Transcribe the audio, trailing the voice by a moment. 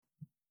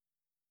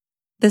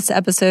This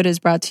episode is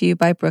brought to you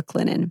by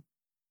Brooklinen.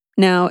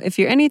 Now, if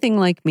you're anything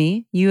like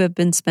me, you have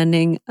been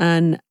spending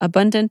an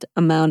abundant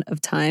amount of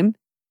time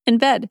in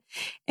bed.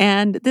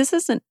 And this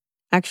isn't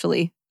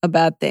actually a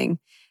bad thing.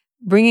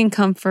 Bringing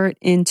comfort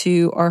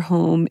into our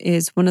home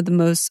is one of the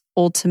most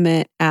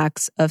ultimate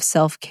acts of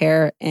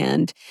self-care.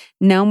 And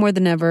now more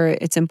than ever,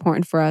 it's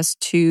important for us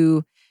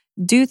to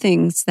do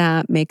things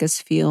that make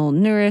us feel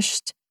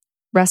nourished,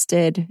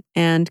 rested,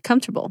 and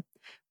comfortable.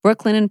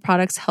 Brooklinen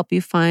products help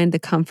you find the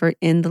comfort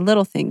in the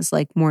little things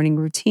like morning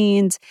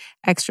routines,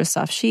 extra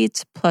soft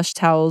sheets, plush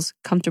towels,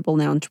 comfortable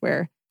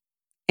loungewear.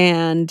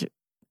 And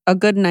a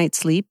good night's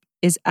sleep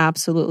is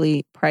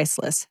absolutely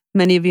priceless.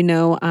 Many of you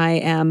know I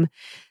am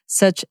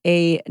such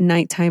a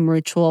nighttime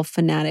ritual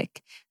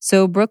fanatic.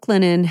 So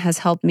Brooklinen has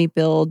helped me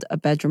build a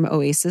bedroom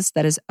oasis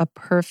that is a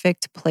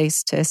perfect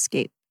place to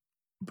escape.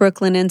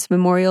 Brooklinen's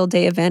Memorial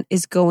Day event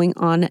is going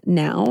on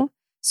now.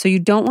 So you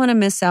don't want to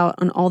miss out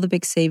on all the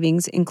big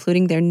savings,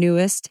 including their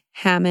newest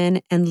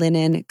Hammond and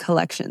linen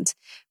collections.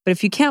 But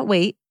if you can't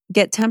wait,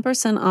 get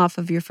 10% off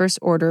of your first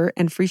order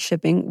and free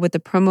shipping with the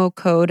promo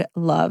code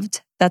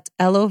LOVED. That's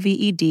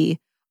LOVED,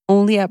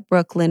 only at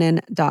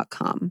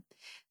brooklinen.com.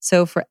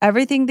 So for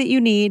everything that you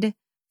need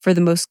for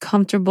the most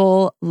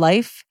comfortable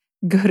life,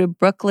 go to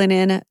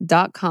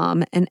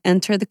brooklinen.com and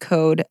enter the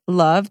code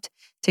LOVED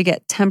to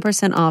get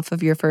 10% off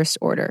of your first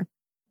order.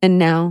 And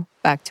now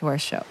back to our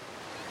show.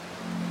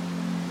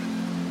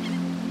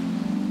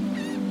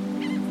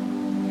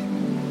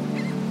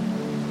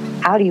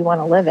 How do you want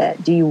to live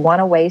it? Do you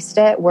want to waste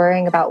it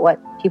worrying about what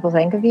people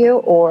think of you?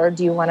 Or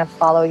do you want to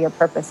follow your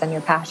purpose and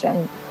your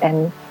passion?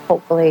 And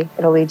hopefully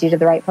it'll lead you to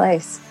the right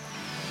place.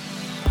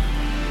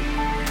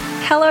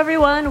 Hello,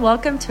 everyone.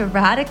 Welcome to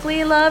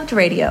Radically Loved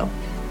Radio.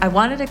 I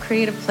wanted to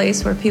create a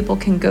place where people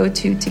can go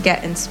to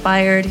get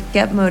inspired,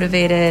 get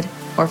motivated,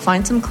 or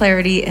find some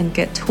clarity and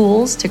get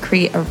tools to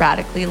create a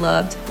radically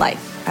loved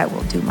life. I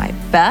will do my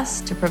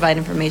best to provide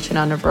information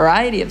on a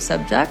variety of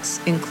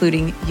subjects,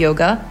 including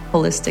yoga,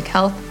 holistic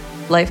health,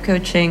 life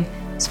coaching,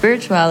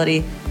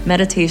 spirituality,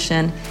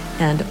 meditation,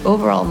 and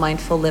overall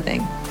mindful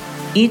living.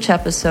 Each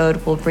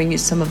episode will bring you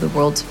some of the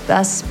world's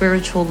best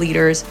spiritual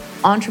leaders,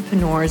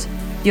 entrepreneurs,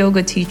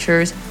 yoga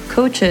teachers,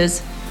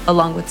 coaches,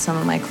 along with some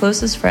of my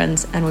closest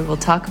friends, and we will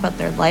talk about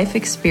their life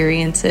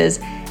experiences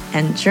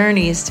and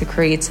journeys to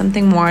create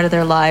something more out of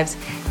their lives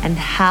and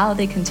how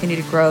they continue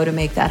to grow to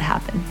make that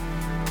happen.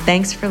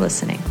 Thanks for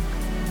listening.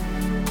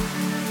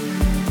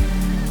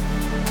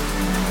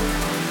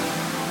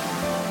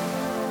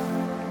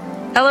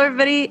 Hello,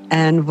 everybody,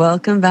 and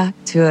welcome back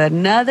to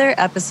another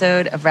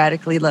episode of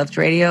Radically Loved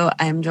Radio.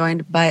 I'm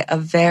joined by a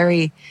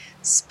very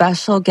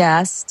special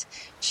guest.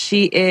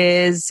 She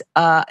is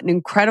an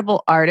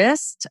incredible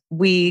artist.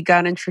 We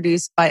got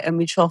introduced by a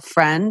mutual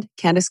friend,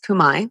 Candice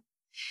Kumai,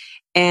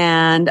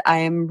 and I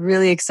am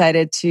really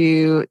excited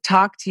to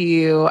talk to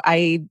you.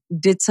 I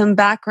did some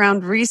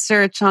background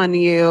research on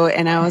you,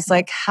 and I was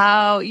like,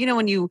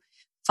 when you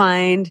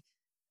find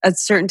a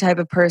certain type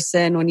of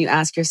person, when you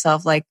ask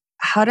yourself, like,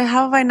 how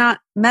have I not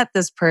met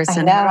this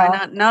person? How do I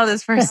not know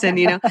this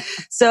person?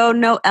 So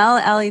Noel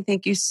Elie,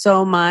 thank you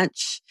so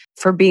much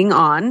for being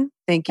on.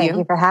 Thank you. Thank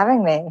you for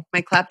having me.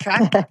 My clap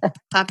track.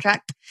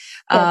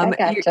 I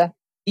gotcha.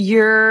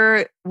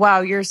 You're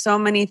so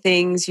many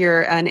things.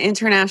 You're an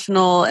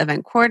international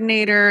event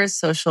coordinator,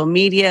 social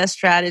media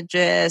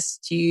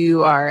strategist.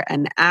 You are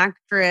an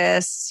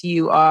actress.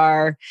 You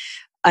are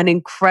an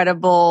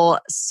incredible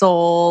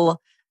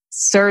soul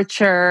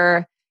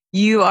searcher.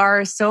 You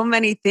are so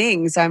many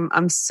things.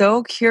 I'm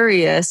so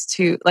curious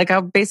to, I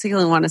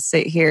basically want to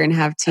sit here and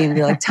have tea and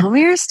be like, tell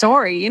me your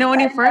story. When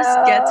you first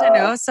get to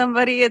know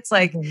somebody, it's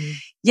like,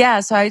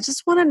 so I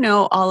just want to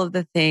know all of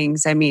the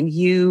things. I mean,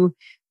 you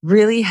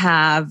really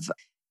have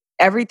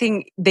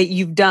everything that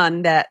you've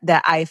done that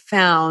I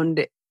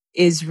found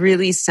is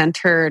really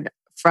centered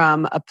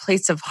from a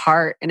place of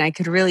heart. And I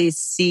could really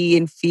see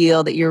and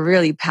feel that you're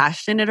really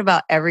passionate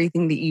about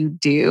everything that you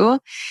do.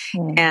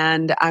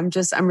 And I'm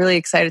really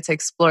excited to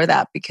explore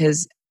that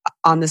because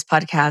on this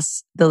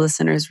podcast, the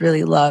listeners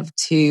really love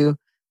to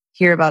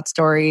hear about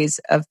stories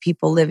of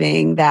people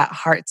living that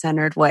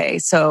heart-centered way.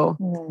 So,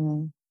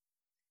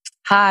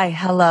 hi,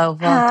 hello,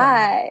 welcome.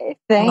 Hi,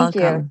 thank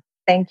you.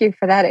 Thank you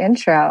for that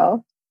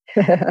intro.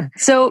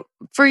 So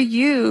for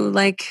you,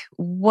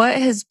 what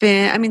has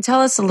been, tell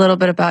us a little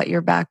bit about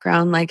your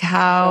background,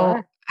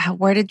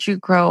 where did you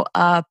grow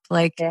up?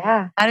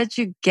 How did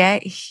you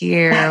get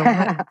here?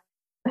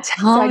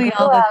 Tell me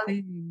all the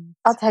things.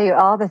 I'll tell you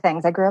all the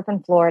things. I grew up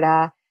in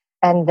Florida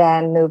and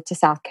then moved to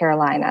South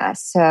Carolina.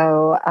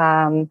 So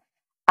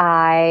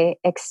I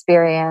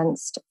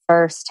experienced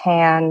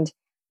firsthand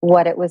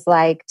what it was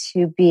like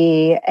to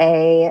be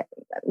a,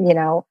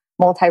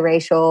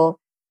 multiracial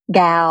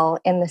gal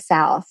in the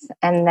South.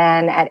 And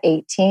then at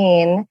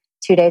 18,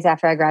 2 days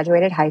after I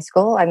graduated high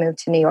school, I moved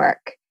to New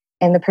York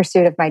in the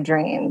pursuit of my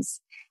dreams.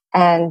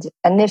 And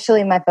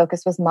initially my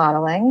focus was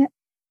modeling.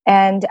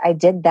 And I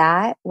did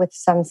that with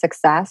some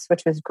success,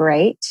 which was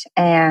great.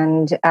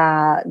 And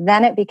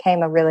then it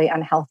became a really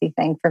unhealthy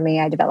thing for me.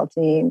 I developed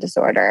an eating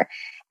disorder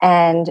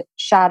and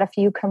shot a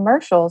few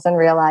commercials and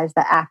realized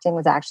that acting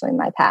was actually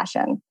my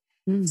passion.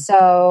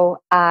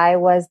 So I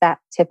was that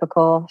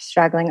typical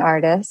struggling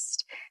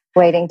artist,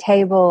 waiting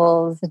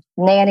tables,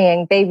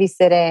 nannying,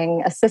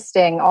 babysitting,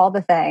 assisting, all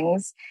the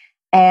things.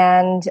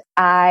 And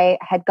I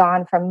had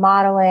gone from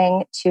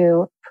modeling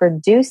to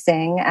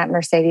producing at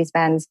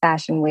Mercedes-Benz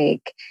Fashion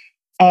Week.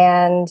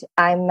 And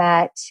I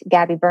met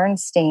Gabby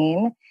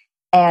Bernstein,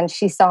 and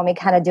she saw me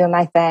kind of doing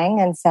my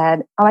thing and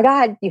said, "Oh my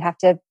God, you have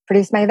to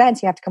produce my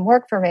events. You have to come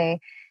work for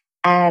me."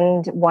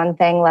 And one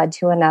thing led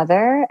to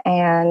another,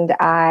 and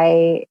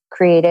I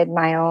created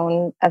my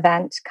own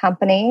event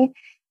company.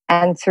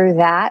 And through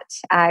that,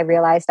 I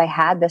realized I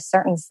had this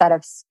certain set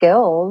of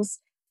skills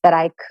that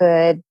I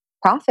could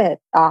profit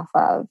off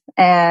of.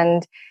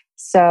 And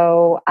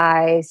so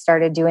I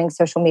started doing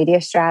social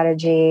media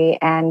strategy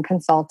and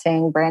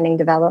consulting, branding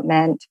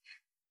development,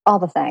 all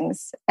the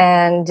things.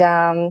 And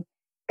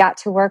got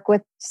to work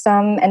with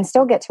some, and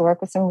still get to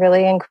work with some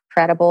really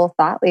incredible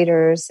thought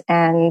leaders,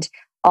 and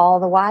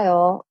all the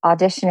while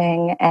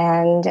auditioning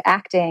and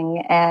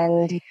acting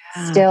and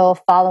still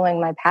following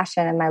my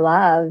passion and my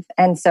love.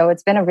 And so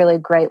it's been a really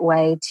great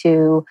way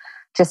to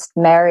just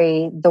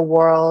marry the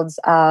worlds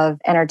of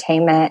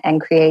entertainment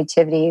and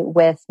creativity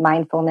with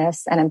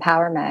mindfulness and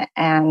empowerment.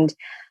 And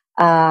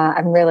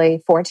I'm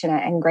really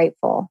fortunate and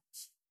grateful.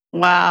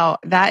 Wow.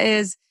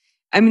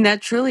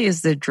 That truly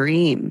is the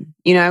dream.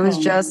 I was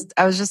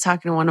just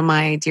talking to one of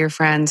my dear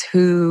friends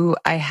who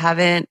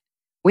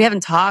we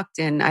haven't talked,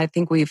 and I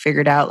think we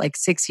figured out like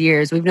 6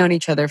 years. We've known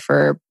each other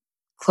for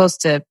close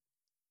to,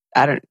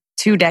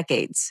 2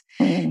 decades.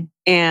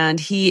 And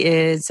he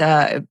is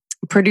a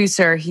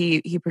producer.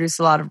 He produced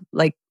a lot of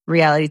like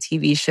reality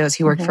TV shows.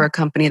 He worked for a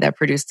company that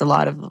produced a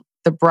lot of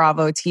the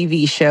Bravo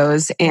TV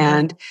shows.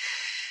 And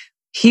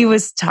he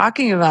was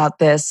talking about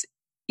this.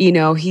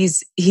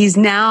 He's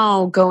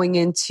now going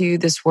into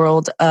this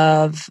world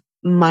of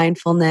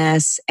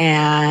mindfulness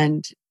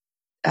and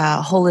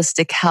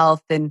holistic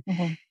health. And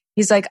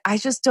he's like, I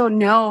just don't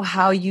know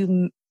how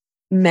you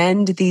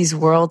mend these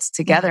worlds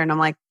together. And I'm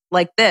like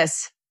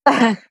this,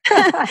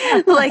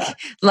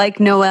 like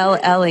Noel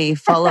Elie,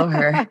 follow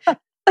her.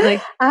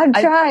 Like I'm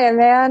trying,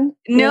 man.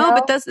 No,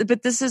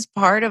 but this is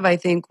part of, I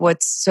think,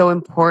 what's so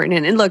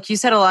important. And look, you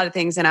said a lot of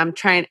things, and I'm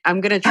going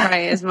to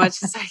try as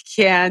much as I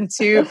can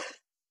to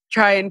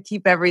try and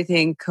keep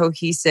everything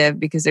cohesive,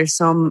 because there's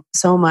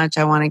so much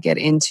I want to get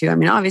into. I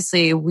mean,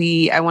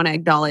 obviously I want to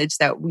acknowledge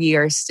that we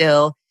are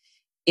still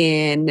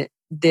in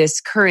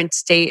this current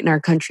state in our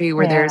country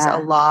where there's a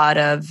lot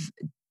of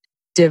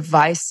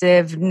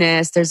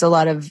divisiveness, there's a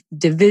lot of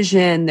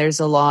division, there's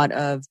a lot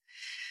of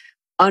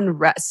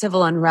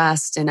civil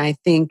unrest. And I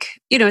think,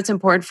 it's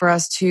important for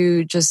us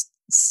to just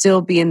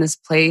still be in this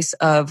place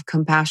of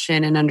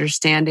compassion and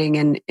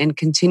understanding, and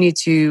continue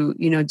to,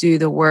 do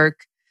the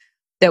work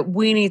that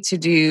we need to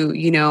do,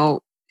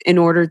 in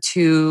order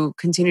to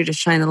continue to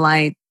shine the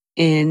light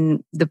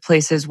in the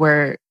places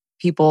where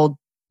people,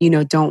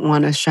 don't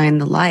want to shine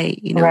the light,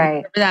 right.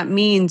 Whatever that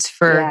means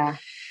for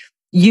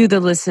you,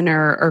 the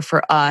listener, or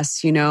for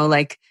us,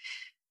 like,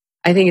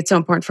 I think it's so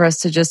important for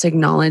us to just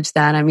acknowledge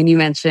that. I mean, you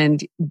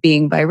mentioned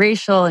being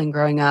biracial and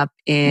growing up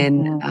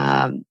in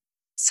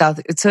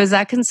South. So is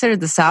that considered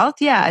the South?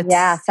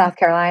 Yeah. South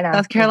Carolina.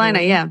 South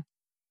Carolina. Yeah.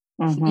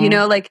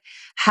 Like,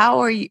 how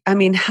are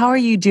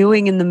you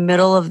doing in the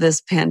middle of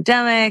this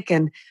pandemic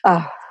and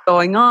what's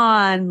going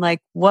on?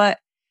 Like,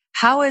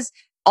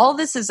 all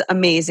this is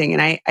amazing.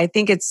 And I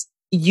think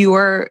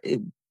you're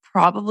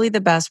probably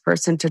the best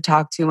person to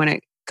talk to when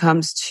it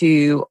comes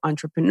to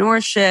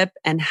entrepreneurship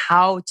and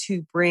how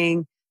to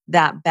bring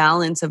that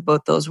balance of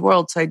both those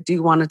worlds. So I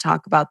do want to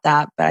talk about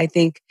that. But I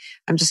think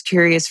I'm just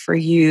curious for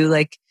you,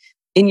 like,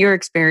 in your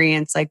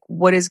experience, like,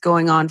 what is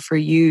going on for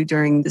you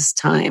during this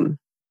time?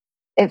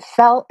 It's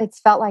felt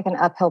like an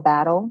uphill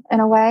battle in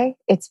a way.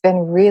 It's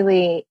been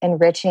really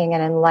enriching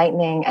and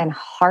enlightening and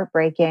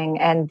heartbreaking.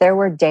 And there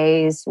were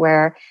days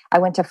where I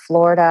went to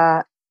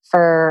Florida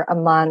for a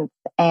month,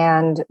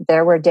 and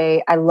there were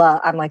days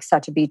I'm like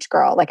such a beach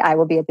girl. Like, I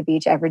will be at the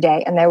beach every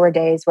day. And there were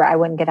days where I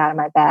wouldn't get out of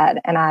my bed,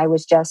 and I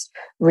was just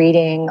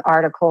reading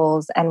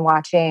articles and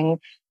watching,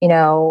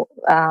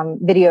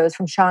 videos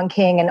from Sean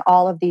King and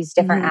all of these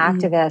different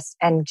activists,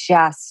 and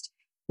just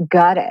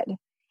gutted.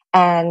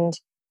 And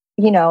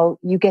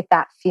you get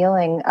that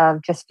feeling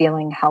of just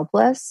feeling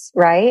helpless,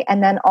 right?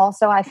 And then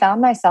also I found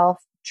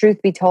myself,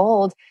 truth be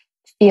told,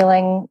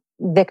 feeling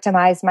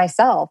victimized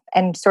myself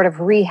and sort of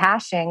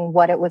rehashing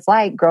what it was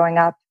like growing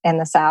up in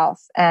the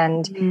South,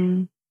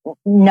 and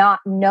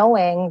not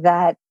knowing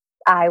that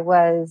I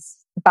was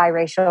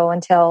biracial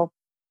until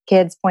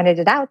kids pointed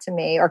it out to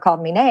me or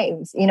called me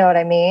names. You know what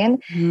I mean?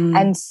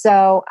 And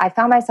so I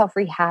found myself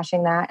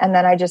rehashing that. And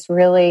then I just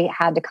really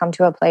had to come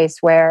to a place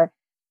where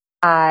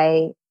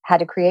I had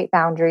to create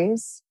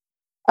boundaries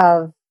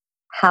of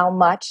how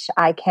much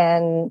I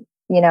can,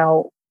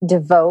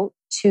 devote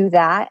to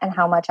that and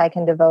how much I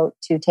can devote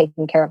to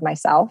taking care of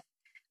myself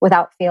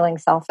without feeling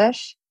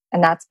selfish.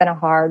 And that's been a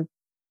hard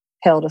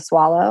pill to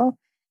swallow.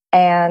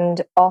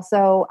 And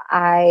also,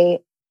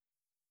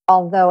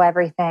 although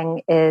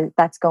everything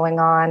that's going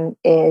on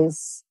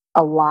is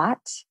a lot,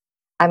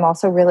 I'm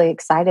also really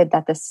excited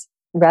that this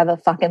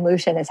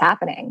revolution is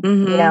happening.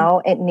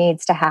 It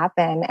needs to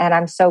happen. And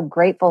I'm so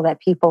grateful that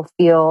people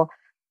feel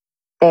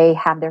they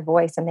have their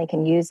voice and they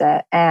can use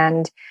it.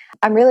 And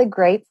I'm really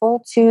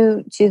grateful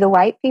to the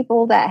white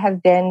people that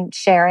have been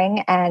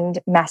sharing and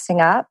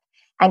messing up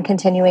and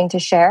continuing to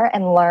share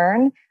and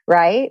learn,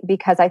 right?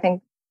 Because I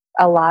think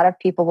a lot of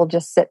people will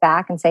just sit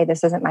back and say,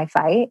 this isn't my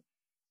fight.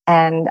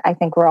 And I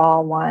think we're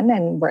all one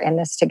and we're in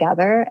this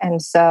together.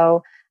 And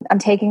so I'm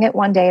taking it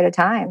one day at a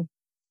time,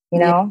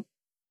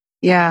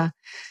 Yeah.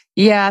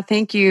 Yeah.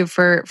 Thank you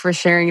for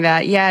sharing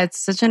that. Yeah. It's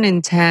such an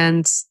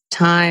intense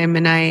time.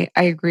 And I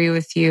agree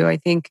with you. I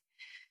think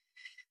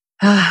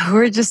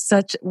we're just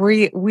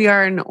we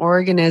are an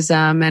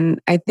organism.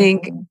 And I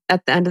think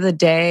at the end of the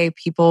day,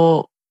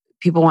 people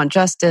want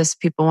justice.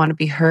 People want to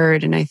be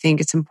heard. And I think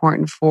it's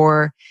important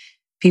for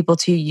people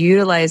to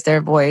utilize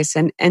their voice.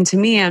 And to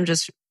me, I'm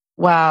just,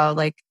 wow,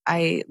 like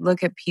I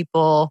look at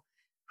people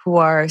who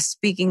are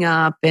speaking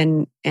up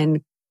and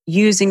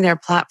using their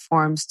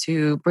platforms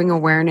to bring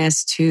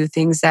awareness to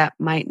things that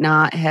might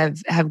not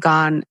have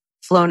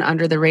flown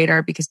under the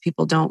radar because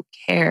people don't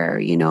care,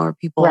 or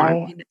people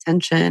aren't paying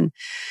attention.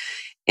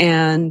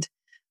 And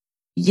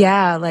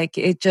yeah, like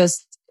it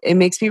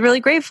makes me really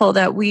grateful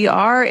that we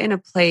are in a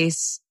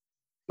place,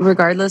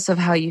 regardless of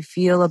how you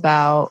feel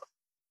about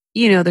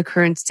the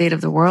current state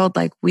of the world,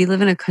 like we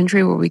live in a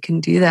country where we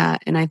can do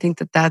that. And I think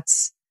that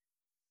that's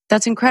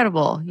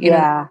incredible.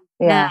 Yeah.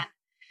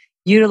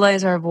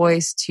 Utilize our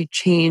voice to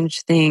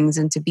change things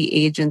and to be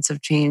agents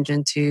of change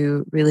and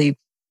to really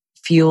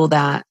fuel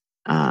that.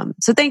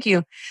 So thank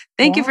you.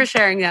 Thank you for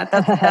sharing that.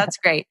 That's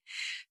great.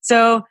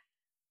 So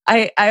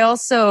I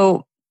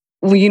also,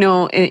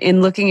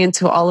 in looking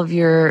into all of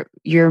your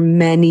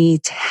many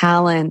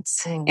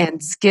talents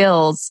and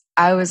skills,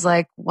 I was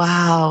like,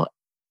 wow,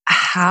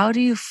 how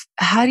do you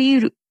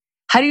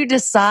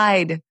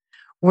decide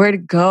where to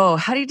go?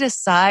 How do you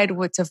decide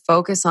what to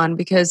focus on?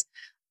 Because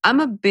I'm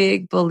a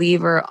big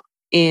believer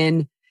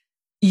in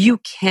you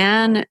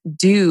can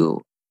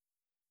do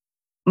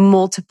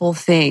multiple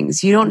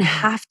things. You don't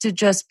have to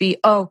just be,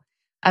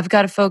 I've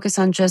got to focus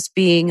on just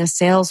being a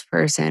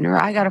salesperson,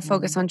 or I got to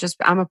focus on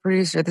I'm a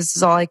producer. This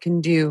is all I can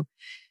do.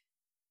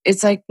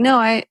 It's like, no,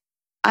 I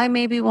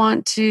maybe I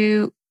want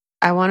to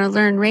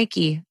learn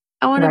Reiki.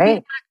 I want to be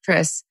an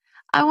actress.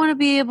 I want to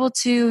be able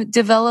to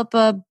develop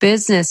a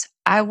business.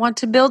 I want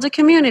to build a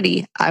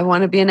community. I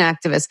want to be an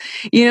activist.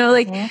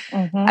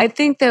 I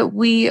think that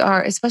we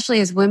are, especially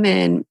as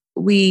women,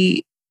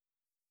 we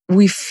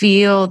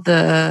feel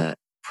the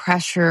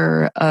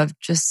pressure of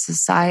just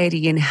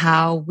society and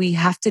how we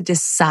have to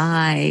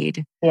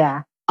decide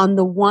on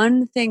the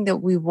one thing that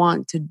we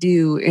want to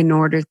do in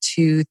order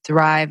to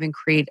thrive and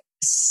create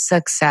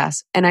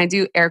success. And I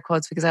do air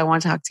quotes because I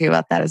want to talk to you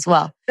about that as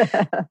well.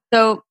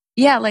 So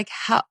yeah, like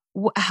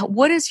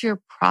what is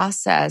your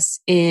process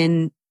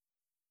in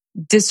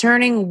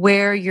discerning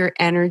where your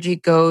energy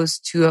goes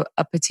to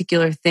a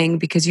particular thing?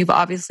 Because you've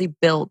obviously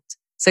built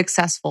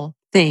successful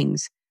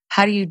things.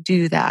 How do you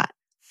do that?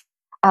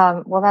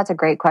 Well, that's a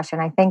great question.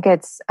 I think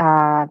it's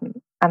a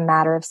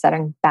matter of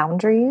setting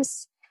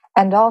boundaries.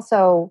 And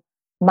also,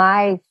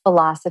 my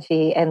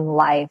philosophy in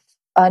life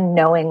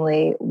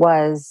unknowingly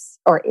was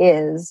or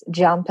is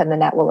jump and the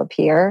net will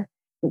appear.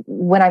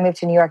 When I moved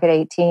to New York at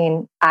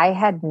 18, I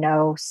had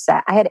I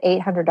had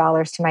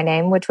 $800 to my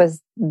name, which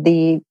was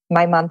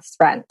my month's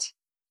rent.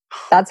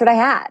 That's what I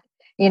had,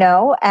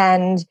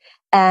 and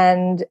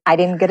I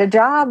didn't get a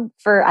job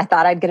I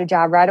thought I'd get a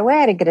job right away.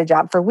 I didn't get a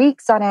job for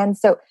weeks on end.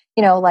 So,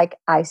 like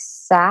I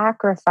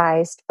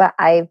sacrificed, but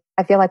I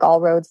feel like all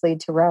roads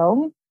lead to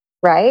Rome,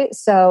 right?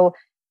 So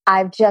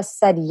I've just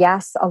said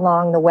yes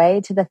along the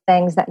way to the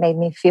things that made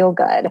me feel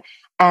good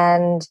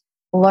and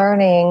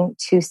learning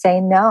to say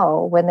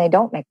no when they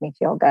don't make me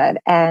feel good.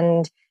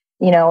 And,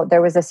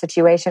 there was a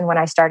situation when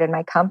I started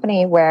my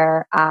company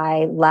where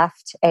I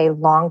left a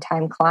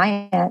longtime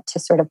client to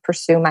sort of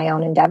pursue my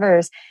own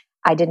endeavors.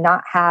 I did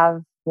not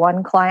have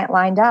one client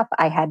lined up.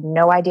 I had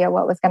no idea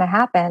what was going to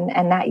happen.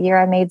 And that year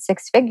I made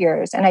 6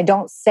 figures. And I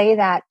don't say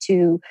that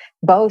to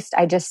boast.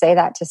 I just say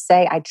that to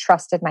say I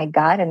trusted my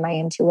gut and my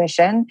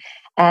intuition,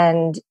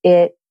 and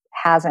it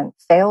hasn't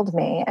failed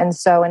me. And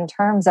so in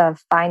terms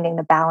of finding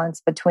the balance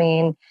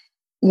between,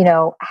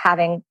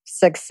 having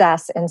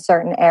success in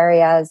certain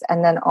areas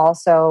and then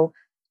also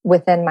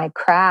within my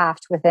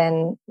craft,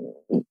 within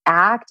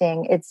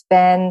acting, it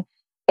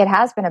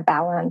has been a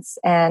balance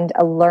and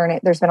a learning.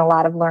 There's been a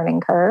lot of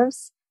learning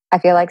curves. I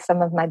feel like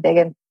some of my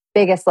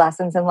biggest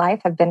lessons in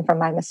life have been from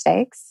my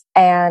mistakes.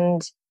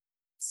 And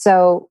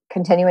so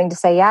continuing to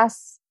say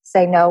yes,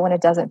 say no when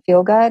it doesn't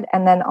feel good,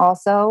 and then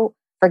also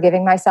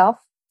forgiving myself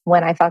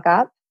when I fuck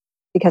up,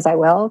 because I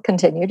will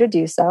continue to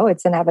do so.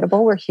 It's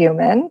inevitable. We're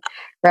human,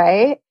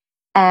 right?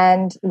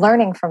 And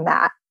learning from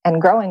that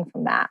and growing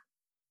from that.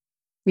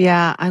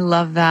 Yeah, I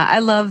love that. I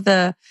love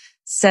the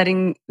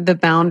setting the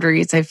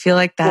boundaries. I feel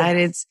like that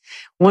is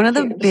one of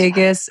the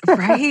biggest,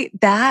 right?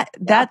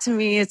 That to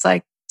me, it's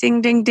like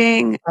ding, ding,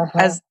 ding.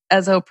 As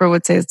Oprah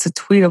would say, it's a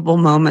tweetable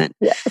moment.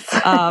 Yes.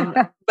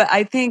 But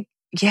I think,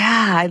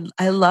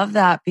 I love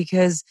that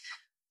because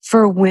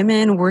for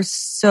women, we're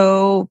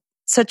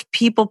such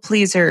people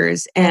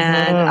pleasers,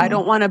 and I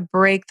don't want to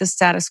break the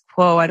status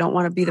quo. I don't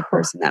want to be the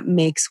person that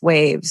makes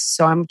waves.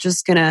 So I'm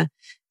just going to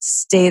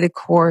stay the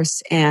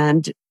course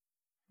and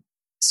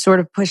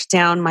sort of push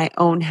down my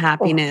own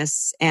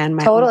happiness and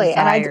my own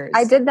desires. And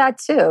I did that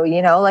too,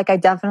 like I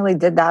definitely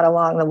did that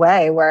along the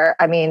way where,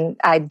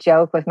 I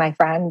joke with my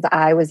friends,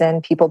 I was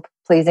in People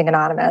Pleasing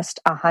Anonymous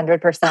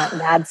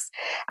 100%.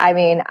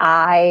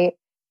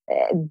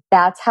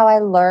 That's how I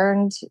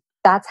learned,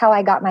 that's how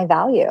I got my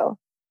value.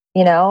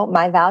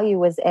 My value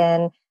was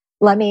in,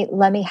 let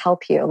me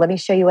help you. Let me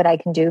show you what I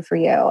can do for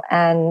you.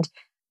 And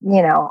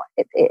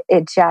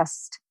it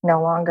just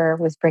no longer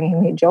was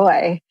bringing me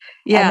joy.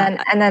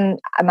 Yeah. And then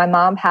my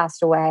mom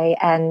passed away,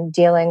 and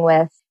dealing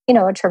with,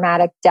 a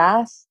traumatic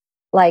death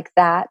like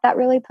that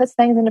really puts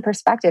things into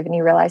perspective, and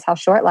you realize how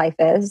short life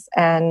is.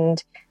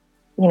 And,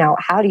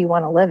 how do you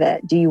want to live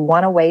it? Do you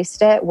want to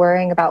waste it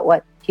worrying about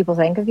what people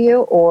think of you?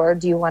 Or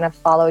do you want to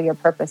follow your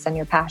purpose and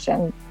your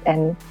passion?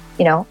 And,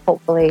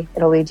 hopefully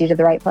it'll lead you to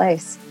the right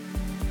place.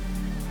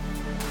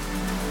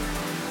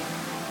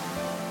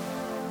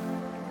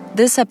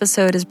 This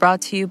episode is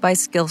brought to you by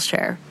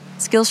Skillshare.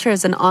 Skillshare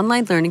is an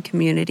online learning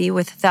community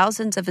with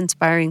thousands of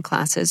inspiring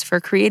classes for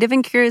creative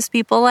and curious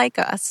people like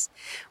us.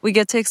 We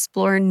get to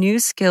explore new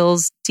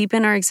skills,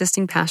 deepen our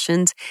existing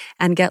passions,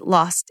 and get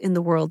lost in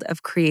the world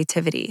of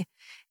creativity.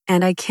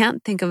 And I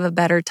can't think of a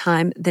better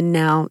time than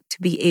now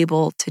to be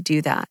able to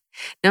do that.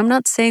 Now, I'm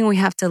not saying we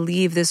have to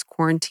leave this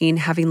quarantine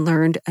having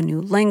learned a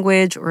new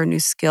language or a new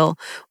skill.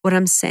 What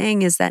I'm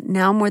saying is that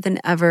now more than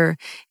ever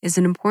is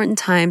an important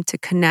time to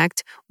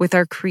connect with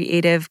our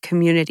creative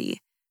community.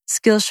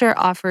 Skillshare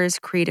offers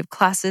creative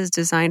classes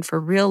designed for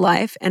real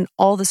life and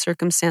all the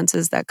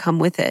circumstances that come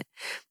with it.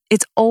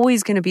 It's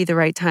always going to be the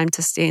right time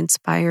to stay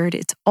inspired.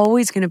 It's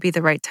always going to be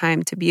the right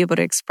time to be able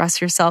to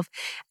express yourself.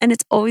 And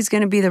it's always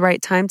going to be the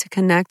right time to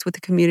connect with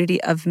a community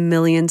of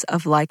millions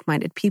of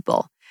like-minded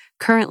people.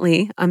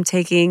 Currently, I'm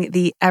taking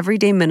the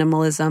Everyday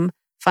Minimalism,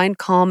 Find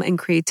Calm and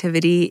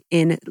Creativity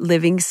in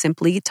Living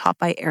Simply, taught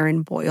by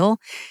Erin Boyle.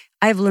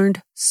 I've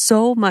learned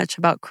so much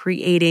about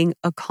creating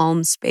a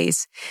calm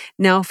space.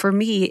 Now, for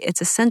me, it's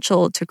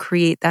essential to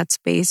create that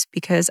space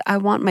because I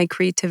want my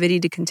creativity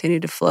to continue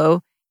to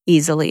flow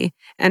easily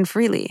and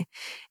freely.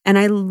 And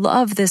I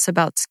love this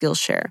about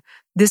Skillshare.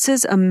 This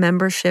is a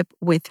membership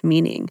with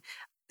meaning.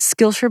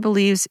 Skillshare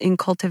believes in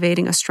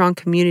cultivating a strong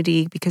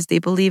community because they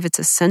believe it's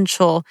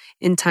essential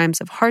in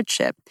times of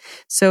hardship.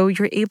 So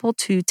you're able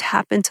to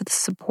tap into the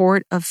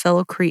support of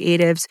fellow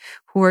creatives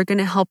who are going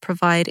to help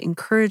provide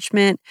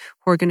encouragement,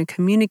 who are going to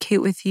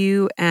communicate with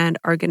you, and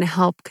are going to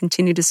help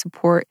continue to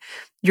support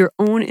your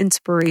own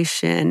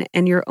inspiration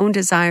and your own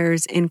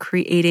desires in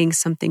creating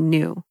something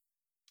new.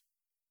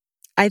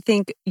 I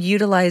think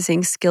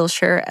utilizing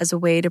Skillshare as a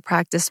way to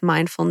practice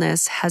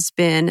mindfulness has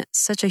been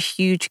such a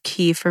huge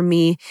key for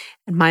me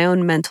in my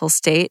own mental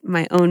state,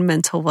 my own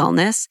mental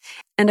wellness.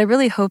 And I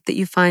really hope that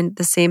you find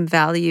the same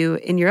value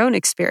in your own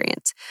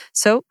experience.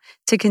 So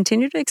to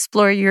continue to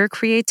explore your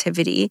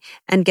creativity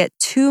and get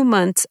 2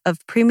 months of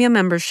premium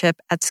membership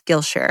at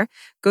Skillshare,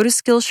 go to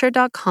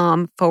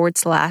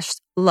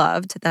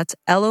Skillshare.com/loved. That's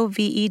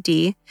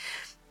LOVED.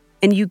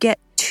 And you get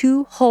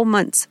 2 whole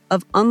months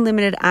of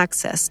unlimited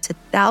access to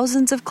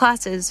thousands of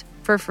classes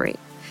for free.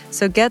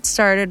 So get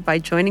started by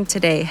joining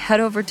today. Head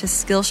over to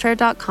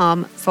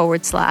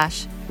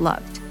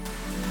Skillshare.com/loved.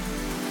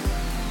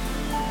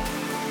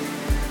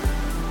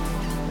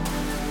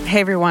 Hey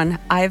everyone,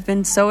 I've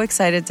been so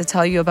excited to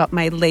tell you about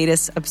my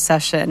latest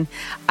obsession.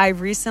 I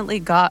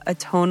recently got a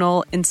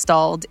tonal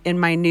installed in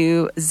my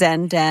new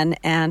Zen Den,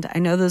 and I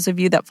know those of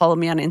you that follow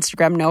me on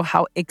Instagram know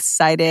how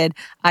excited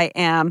I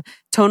am.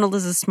 Tonal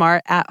is a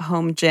smart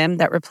at-home gym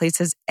that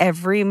replaces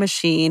every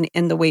machine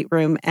in the weight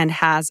room and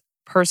has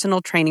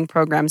personal training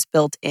programs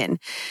built in.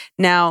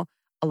 Now,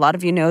 a lot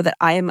of you know that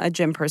I am a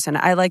gym person.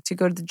 I like to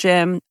go to the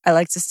gym. I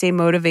like to stay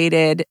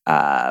motivated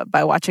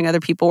by watching other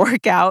people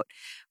work out.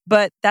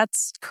 But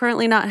that's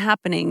currently not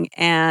happening.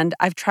 And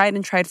I've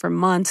tried for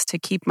months to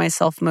keep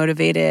myself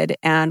motivated.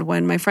 And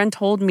when my friend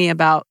told me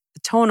about the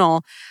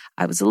tonal,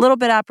 I was a little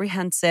bit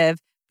apprehensive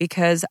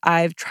because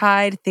I've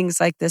tried things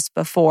like this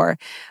before,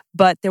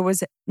 but there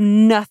was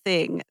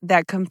nothing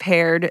that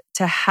compared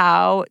to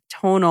how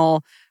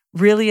tonal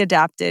really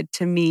adapted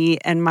to me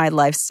and my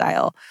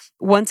lifestyle.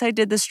 Once I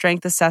did the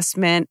strength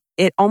assessment,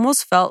 it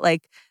almost felt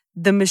like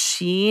the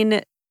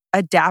machine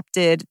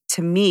adapted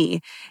to me,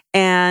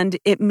 and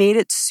it made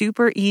it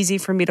super easy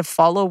for me to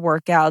follow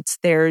workouts.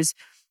 There's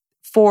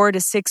 4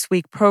 to 6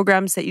 week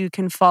programs that you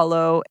can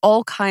follow,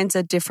 all kinds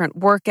of different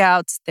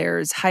workouts.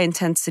 There's high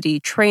intensity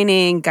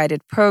training,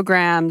 guided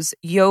programs,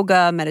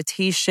 yoga,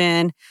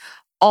 meditation,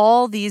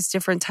 all these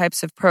different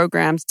types of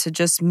programs to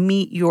just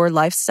meet your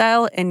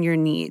lifestyle and your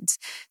needs.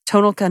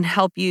 Tonal can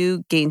help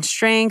you gain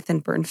strength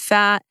and burn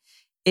fat.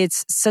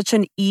 It's such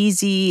an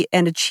easy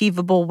and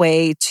achievable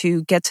way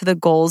to get to the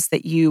goals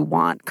that you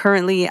want.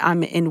 Currently,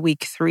 I'm in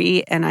week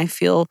 3 and I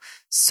feel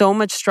so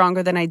much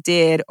stronger than I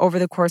did over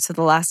the course of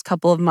the last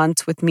couple of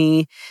months with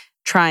me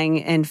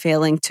trying and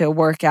failing to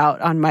work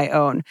out on my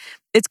own.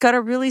 It's got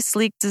a really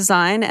sleek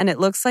design and it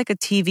looks like a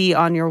TV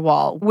on your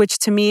wall, which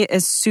to me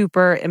is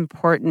super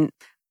important.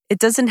 It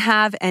doesn't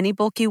have any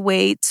bulky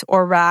weights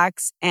or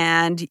racks,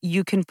 and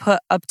you can put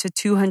up to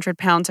 200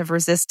 pounds of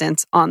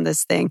resistance on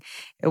this thing.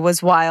 It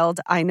was wild.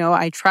 I know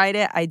I tried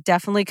it. I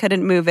definitely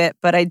couldn't move it,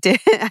 but I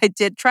did. I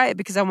did try it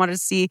because I wanted to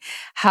see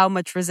how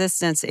much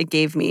resistance it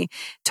gave me.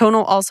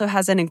 Tonal also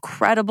has an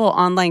incredible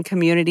online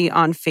community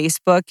on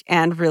Facebook,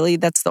 and really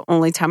that's the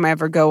only time I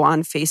ever go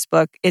on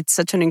Facebook. It's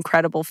such an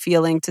incredible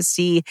feeling to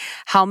see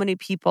how many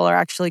people are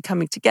actually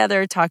coming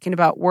together, talking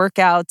about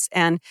workouts,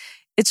 and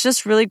it's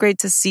just really great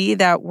to see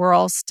that we're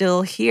all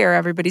still here.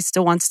 Everybody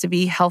still wants to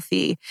be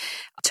healthy.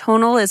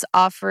 Tonal is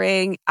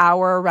offering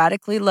our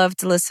radically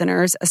loved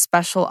listeners a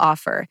special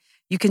offer.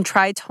 You can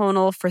try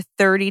Tonal for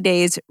 30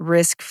 days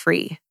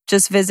risk-free.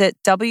 Just visit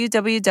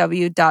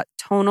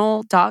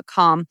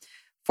www.tonal.com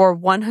for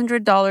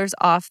 $100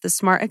 off the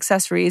smart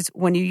accessories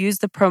when you use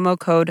the promo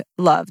code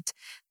LOVED.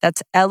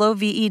 That's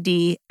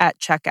LOVED at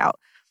checkout.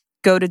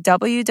 Go to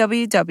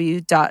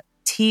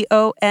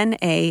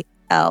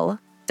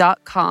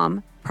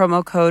www.tonal.com,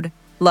 promo code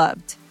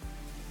LOVED.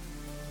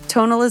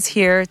 Tonal is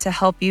here to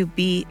help you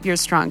be your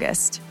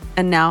strongest.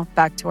 And now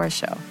back to our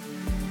show.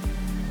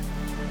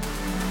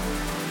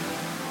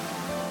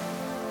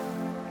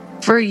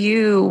 For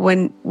you,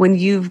 when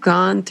you've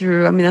gone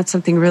through, I mean, that's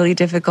something really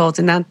difficult,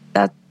 and that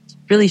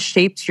really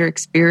shapes your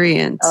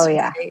experience. Oh,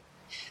 yeah. Right?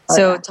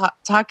 So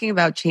talking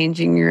about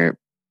changing your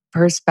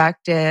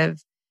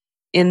perspective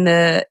in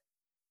the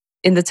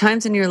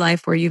times in your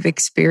life where you've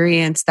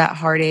experienced that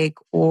heartache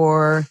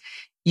or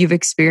you've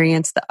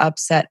experienced the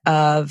upset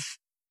of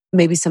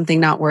maybe something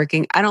not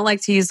working. I don't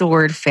like to use the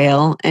word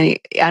fail, and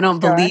I don't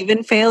believe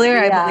in failure.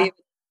 Yeah. I believe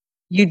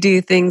you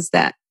do things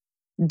that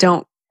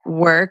don't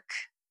work,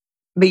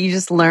 but you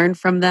just learn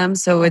from them.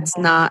 So it's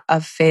not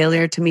a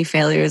failure. To me,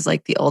 failure is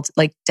like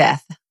like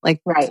death. Like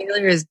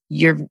failure is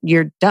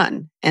you're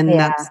done, and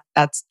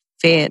that's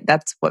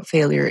what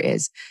failure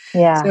is.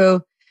 Yeah.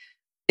 So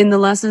in the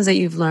lessons that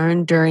you've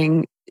learned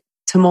during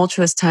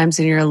tumultuous times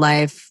in your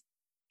life,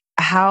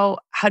 how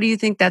do you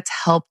think that's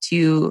helped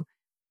you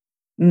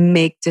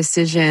make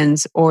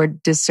decisions or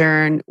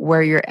discern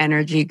where your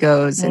energy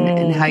goes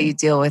and how you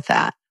deal with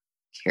that?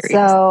 Curious.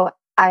 So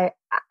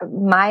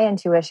my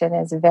intuition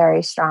is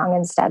very strong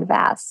and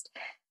steadfast.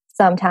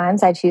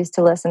 Sometimes I choose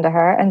to listen to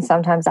her and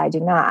sometimes I do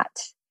not.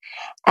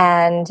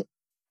 And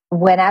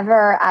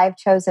whenever I've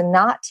chosen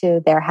not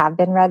to, there have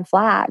been red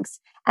flags.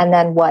 And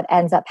then what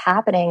ends up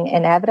happening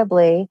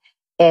inevitably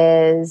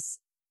is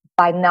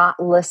by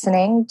not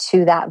listening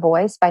to that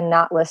voice, by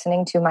not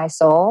listening to my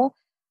soul,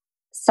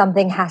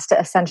 something has to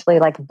essentially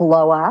like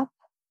blow up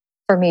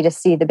for me to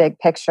see the big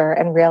picture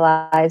and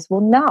realize,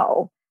 well,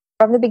 no,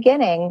 from the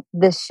beginning,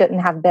 this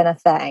shouldn't have been a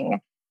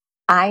thing.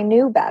 I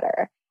knew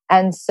better.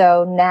 And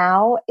so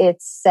now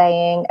it's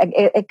saying,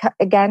 it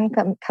again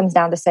comes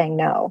down to saying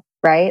no,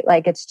 right?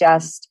 Like it's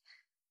just,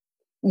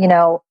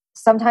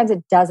 sometimes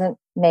it doesn't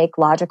make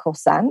logical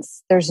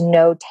sense. There's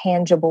no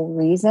tangible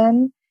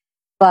reason.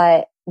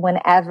 But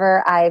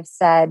whenever I've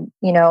said,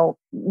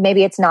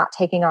 maybe it's not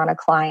taking on a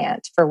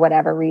client for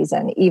whatever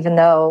reason, even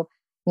though,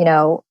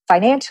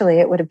 financially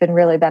it would have been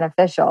really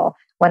beneficial.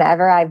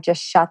 Whenever I've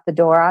just shut the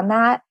door on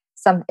that,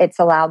 it's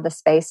allowed the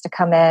space to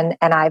come in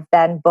and I've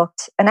then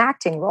booked an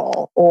acting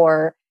role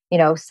or,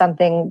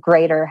 something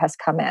greater has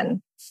come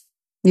in.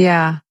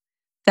 Yeah.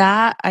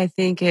 That I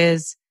think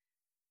is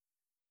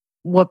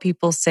what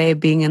people say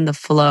being in the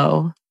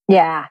flow.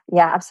 Yeah.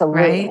 Yeah,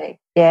 absolutely. Right?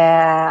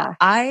 Yeah.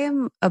 I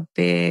am a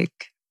big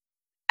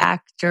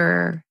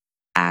actor,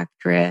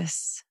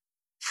 actress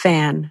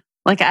fan.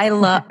 Like I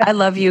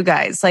love you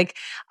guys. Like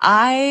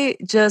I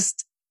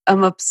just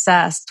am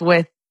obsessed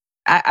with,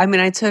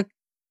 I took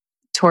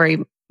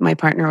Tori, my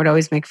partner, would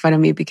always make fun of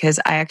me because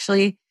I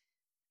actually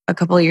a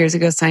couple of years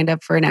ago signed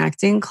up for an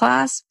acting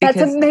class. That's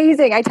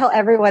amazing. I tell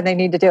everyone they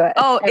need to do it.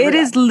 Oh, it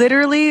is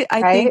literally,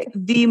 I think,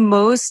 the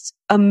most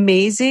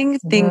amazing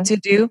thing to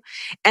do.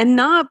 And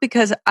not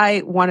because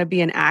I want to be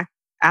an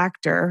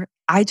actor.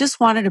 I just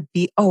wanted to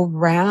be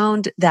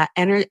around that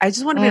energy. I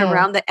just want to be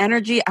around the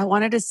energy. I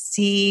wanted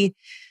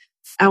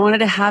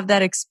to have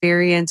that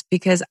experience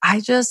because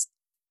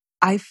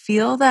I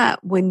feel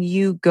that when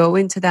you go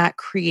into that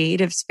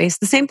creative space,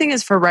 the same thing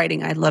is for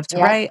writing. I love to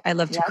write. I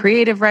love to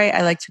creative write.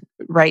 I like to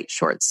write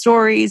short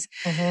stories.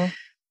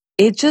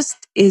 It just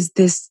is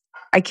this,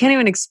 I can't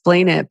even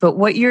explain it, but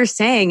what you're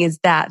saying is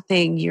that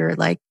thing. You're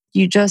like,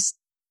 you just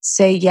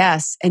say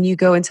yes and you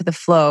go into the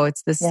flow.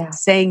 It's this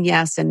saying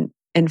yes and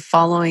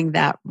following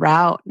that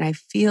route. And I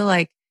feel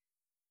like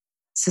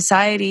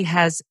society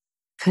has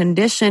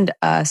conditioned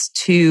us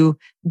to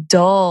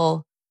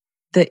dull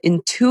the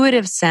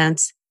intuitive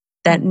sense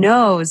that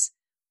knows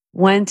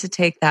when to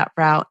take that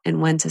route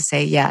and when to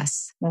say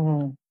yes.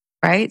 Mm-hmm.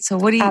 Right? So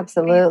what do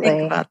you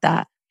think about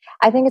that?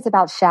 I think it's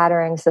about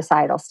shattering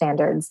societal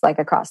standards, like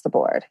across the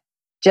board,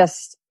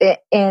 just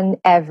in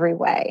every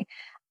way.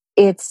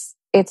 It's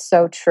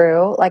so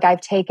true. Like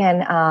I've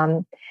taken,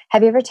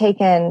 have you ever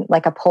taken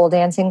like a pole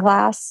dancing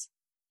class?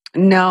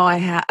 No, I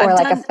have. Or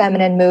like a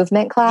feminine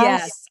movement class?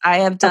 Yes, I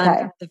have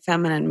done the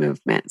feminine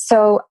movement.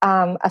 So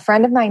a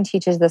friend of mine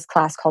teaches this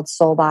class called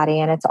Soul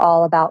Body, and it's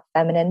all about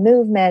feminine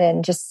movement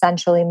and just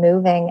sensually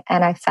moving.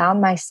 And I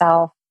found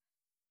myself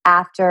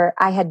after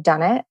I had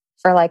done it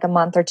for like a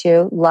month or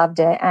two, loved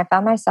it. And I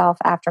found myself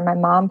after my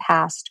mom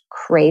passed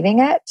craving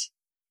it.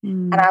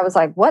 And I was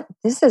like, what?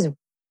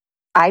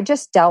 I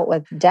just dealt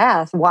with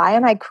death. Why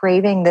am I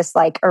craving this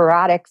like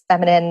erotic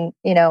feminine,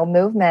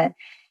 movement?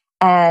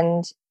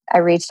 And I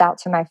reached out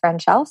to my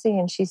friend Chelsea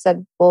and she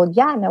said, well,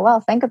 yeah,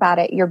 Noel, think about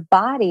it. Your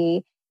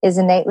body is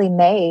innately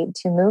made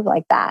to move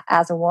like that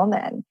as a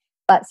woman,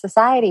 but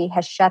society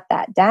has shut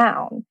that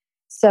down.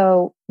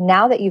 So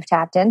now that you've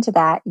tapped into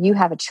that, you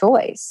have a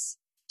choice.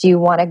 Do you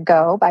want to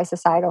go by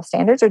societal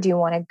standards or do you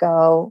want to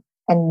go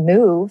and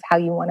move how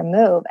you want to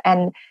move?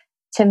 And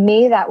to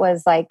me, that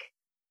was like,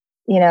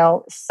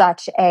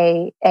 such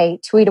a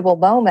tweetable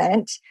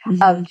moment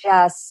of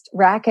just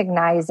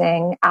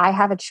recognizing I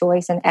have a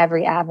choice in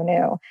every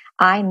avenue.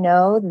 I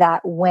know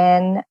that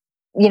when,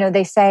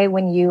 they say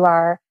when you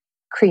are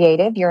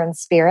creative, you're in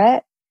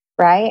spirit,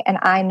 right? And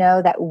I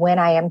know that when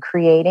I am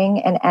creating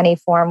in any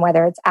form,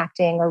 whether it's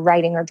acting or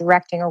writing or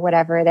directing or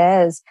whatever it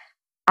is,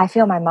 I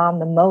feel my mom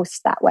the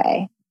most that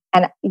way.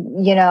 And,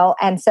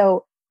 and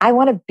so I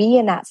want to be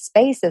in that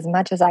space as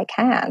much as I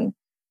can,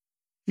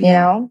 you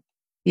know?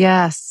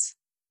 Yes.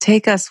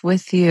 Take us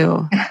with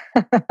you.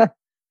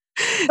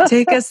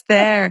 Take us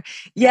there.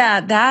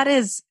 Yeah, that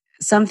is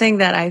something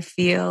that I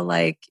feel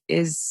like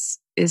is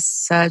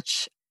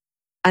such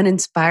an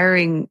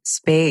inspiring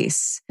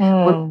space.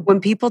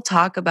 When people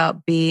talk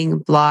about being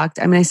blocked,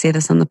 I mean, I say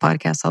this on the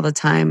podcast all the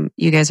time.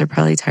 You guys are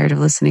probably tired of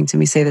listening to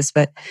me say this,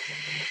 but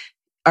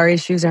our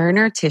issues are in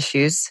our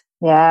tissues.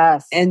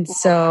 Yes. And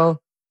so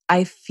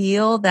I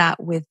feel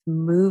that with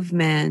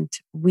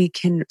movement, we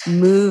can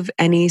move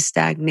any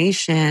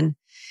stagnation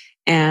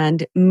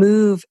and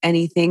move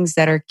any things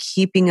that are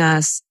keeping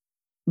us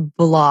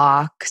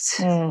blocked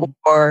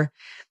or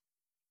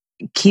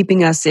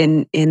keeping us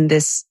in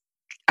this,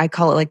 I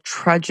call it like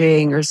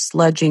trudging or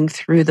sludging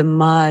through the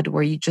mud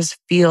where you just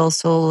feel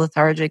so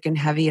lethargic and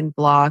heavy and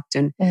blocked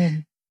and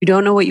you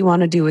don't know what you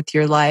want to do with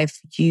your life.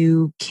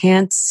 You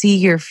can't see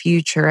your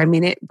future. I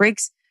mean, it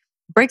breaks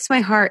my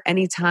heart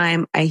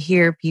anytime I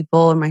hear people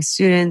or my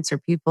students or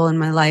people in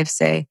my life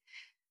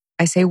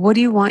I say, what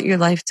do you want your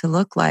life to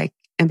look like?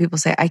 And people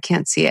say, I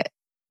can't see it.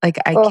 Like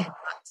I can't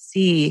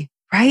see,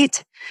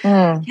 right?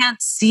 I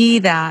can't see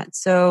that.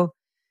 So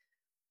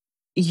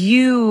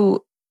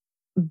you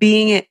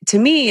being it, to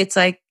me, it's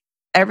like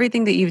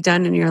everything that you've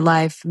done in your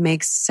life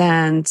makes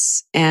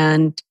sense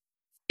and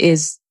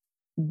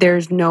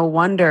there's no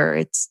wonder.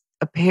 It's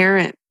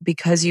apparent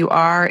because you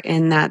are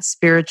in that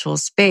spiritual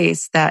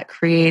space, that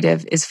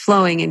creative is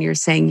flowing and you're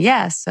saying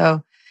yes.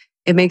 So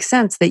it makes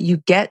sense that you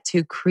get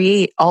to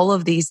create all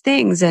of these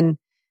things and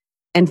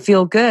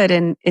feel good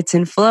and it's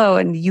in flow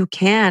and you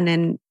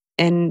can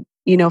and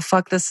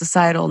fuck the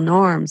societal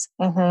norms.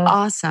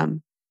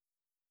 Awesome.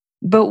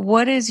 But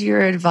what is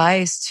your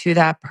advice to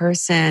that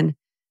person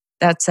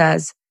that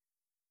says,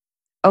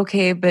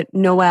 okay, but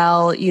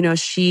Noelle,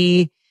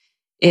 she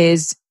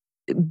is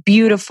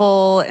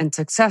beautiful and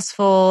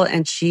successful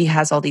and she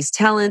has all these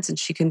talents and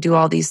she can do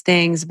all these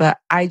things, but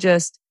I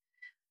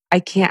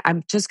can't,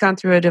 I'm just gone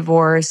through a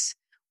divorce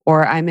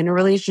or I'm in a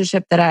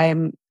relationship that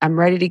I'm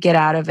ready to get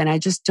out of and I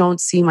just don't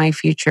see my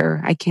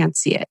future. I can't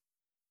see it.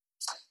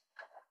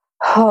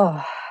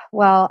 Oh,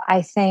 well,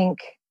 I think,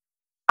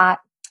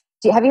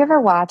 have you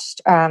ever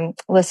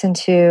listened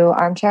to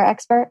Armchair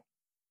Expert?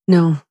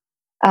 No.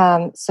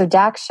 So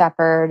Dax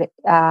Shepard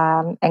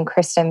and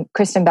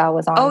Kristen Bell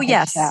was on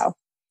his show.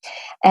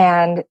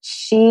 And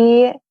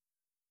she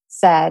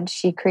said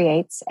she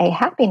creates a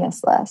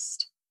happiness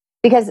list.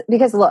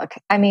 Because look,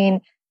 I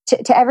mean,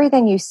 to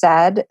everything you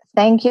said,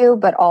 thank you.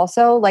 But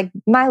also, like,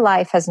 my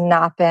life has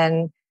not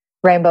been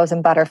rainbows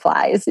and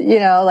butterflies.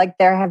 Like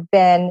there have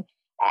been,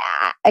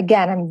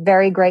 again, I'm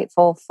very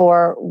grateful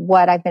for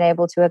what I've been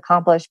able to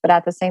accomplish. But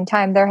at the same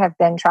time, there have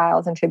been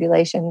trials and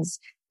tribulations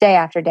day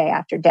after day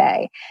after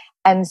day.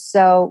 And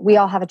so we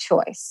all have a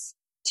choice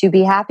to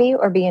be happy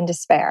or be in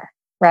despair,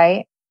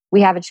 right?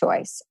 We have a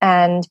choice.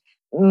 And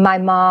my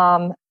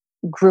mom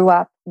grew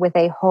up with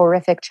a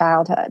horrific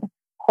childhood.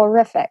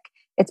 Horrific.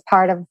 It's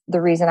part of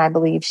the reason I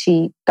believe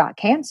she got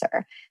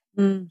cancer.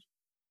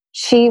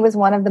 She was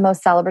one of the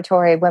most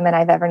celebratory women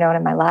I've ever known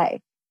in my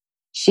life.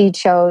 She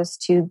chose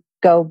to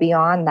go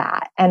beyond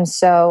that. And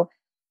so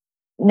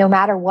no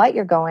matter what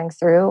you're going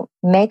through,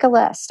 make a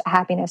list, a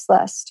happiness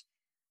list.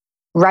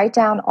 Write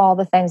down all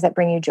the things that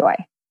bring you joy.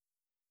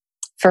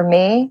 For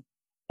me,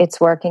 it's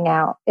working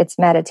out, it's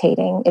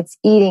meditating, it's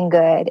eating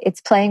good,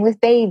 it's playing with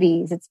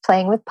babies, it's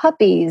playing with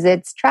puppies,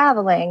 it's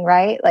traveling,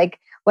 right? Like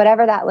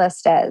whatever that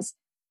list is.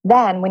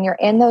 Then when you're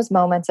in those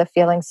moments of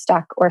feeling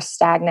stuck or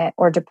stagnant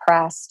or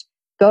depressed,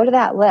 go to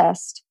that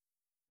list.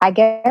 I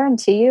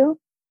guarantee you,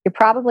 you're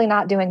probably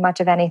not doing much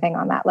of anything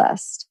on that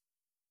list.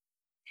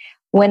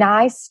 When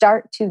I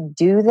start to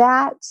do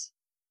that,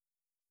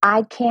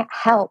 I can't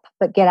help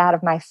but get out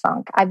of my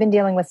funk. I've been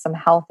dealing with some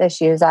health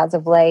issues as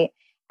of late,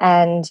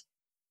 and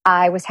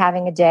I was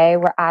having a day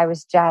where I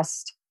was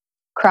just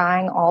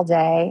crying all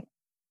day.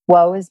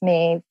 Woe is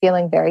me,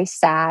 feeling very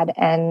sad.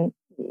 And,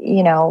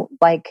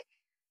 like,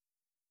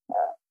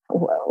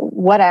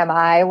 what am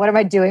I? What am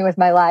I doing with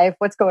my life?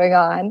 What's going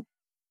on?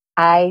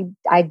 I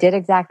did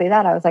exactly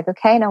that. I was like,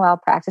 okay, Noel,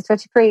 practice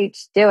what you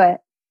preach. Do it.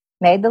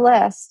 Made the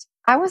list.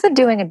 I wasn't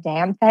doing a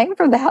damn thing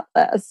from that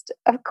list.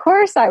 Of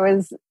course I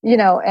was, in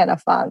a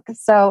funk.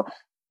 So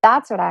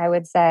that's what I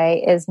would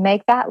say is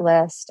make that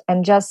list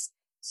and just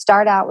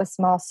start out with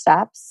small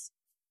steps.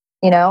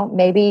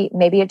 Maybe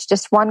it's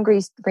just one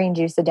green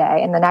juice a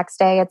day. And the next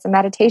day it's a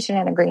meditation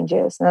and a green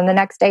juice. And then the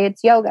next day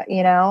it's yoga,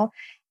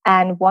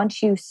 And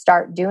once you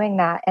start doing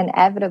that,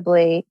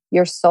 inevitably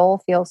your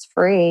soul feels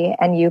free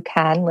and you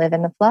can live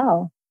in the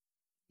flow.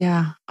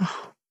 Yeah.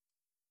 Oh,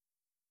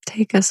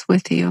 take us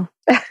with you.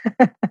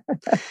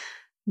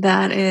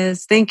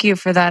 Thank you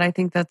for that. I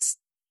think that's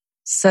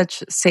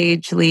such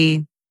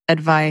sagely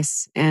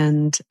advice.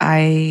 And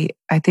I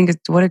think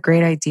what a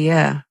great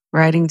idea.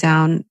 Writing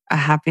down a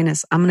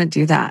happiness. I'm going to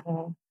do that.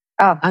 Mm-hmm.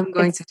 Oh, I'm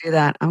going to do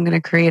that. I'm going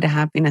to create a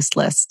happiness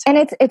list. And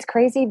it's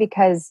crazy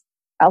because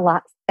a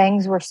lot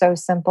things were so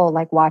simple,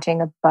 like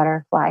watching a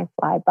butterfly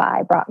fly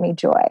by brought me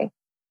joy.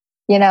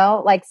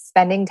 Like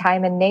spending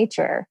time in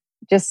nature,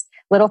 just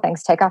little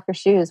things. Take off your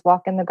shoes,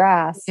 walk in the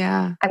grass.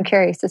 Yeah. I'm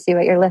curious to see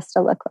what your list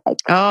will look like.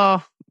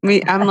 Oh,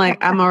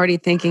 I'm already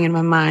thinking in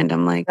my mind.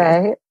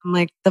 Right?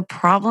 The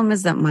problem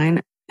is that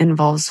mine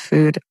involves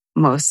food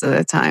most of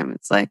the time.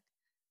 It's like,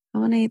 I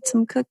want to eat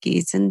some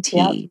cookies and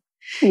tea.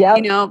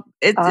 Yep.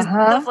 It's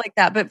stuff like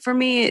that. But for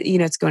me,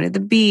 it's going to the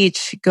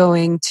beach,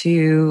 going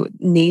to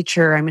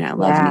nature. I mean, I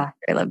love nature.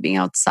 I love being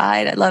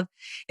outside.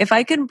 If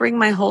I could bring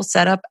my whole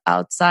setup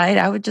outside,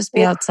 I would just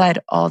be outside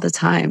all the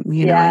time.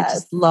 I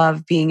just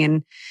love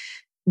being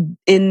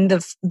in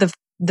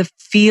the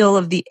feel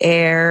of the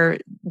air,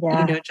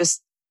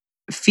 just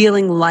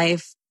feeling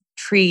life,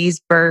 trees,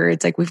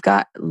 birds. Like we've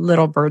got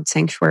little bird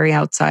sanctuary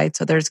outside.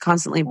 So there's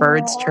constantly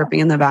birds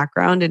chirping in the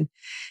background and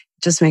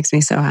it just makes me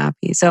so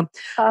happy. So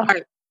all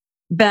right,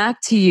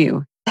 back to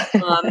you.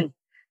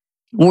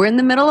 We're in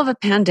the middle of a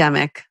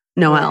pandemic,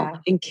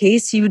 Noel, in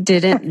case you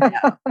didn't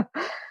know.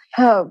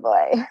 Oh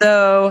boy.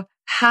 So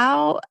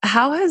how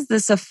has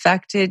this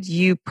affected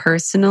you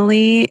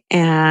personally,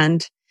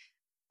 and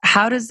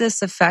how does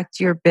this affect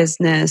your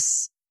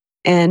business?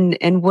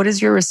 And what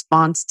is your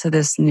response to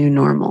this new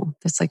normal?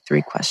 That's like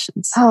 3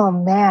 questions. Oh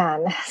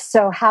man.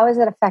 So how is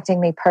it affecting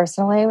me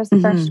personally was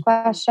the first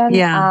question.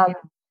 Yeah.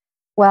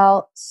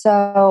 Well,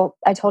 so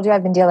I told you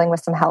I've been dealing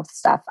with some health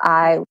stuff.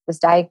 I was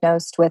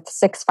diagnosed with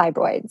 6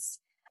 fibroids.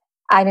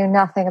 I knew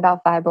nothing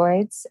about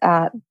fibroids.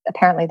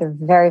 Apparently they're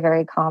very,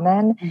 very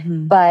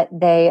common, but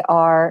they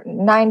are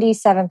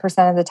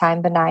 97% of the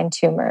time benign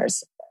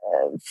tumors.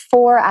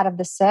 4 out of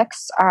the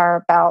 6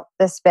 are about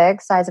this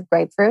big, size of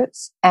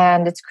grapefruits,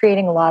 and it's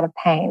creating a lot of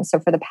pain. So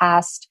for the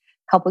past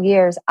couple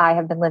years, I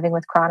have been living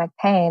with chronic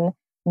pain,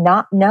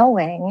 not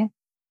knowing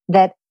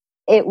that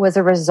it was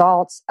a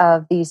result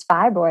of these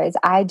fibroids.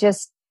 I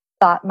just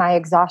thought my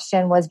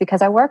exhaustion was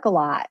because I work a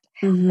lot,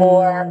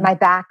 or my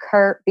back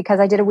hurt because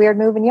I did a weird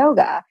move in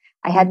yoga.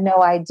 I had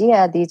no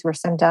idea these were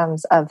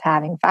symptoms of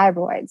having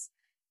fibroids.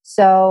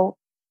 So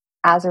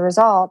as a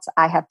result,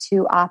 I have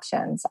 2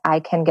 options. I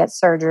can get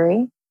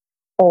surgery,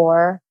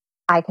 or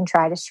I can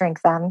try to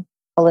shrink them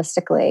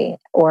holistically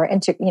or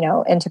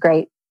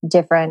integrate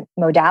different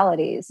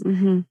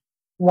modalities.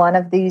 One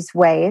of these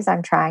ways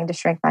I'm trying to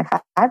shrink my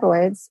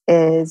fibroids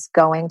is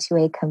going to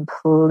a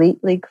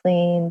completely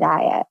clean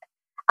diet.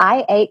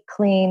 I ate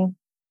clean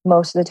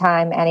most of the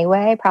time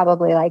anyway,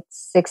 probably like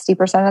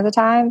 60% of the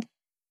time.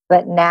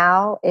 But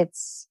now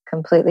it's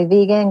completely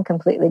vegan,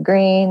 completely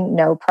green,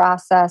 no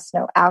processed,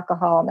 no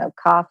alcohol, no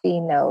coffee,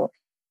 no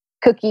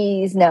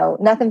cookies,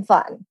 nothing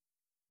fun.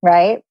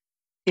 Right?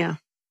 Yeah.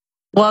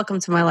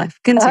 Welcome to my life.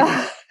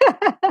 Continue.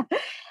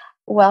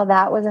 Well,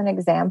 that was an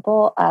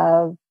example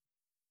of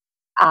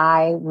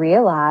I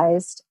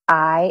realized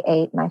I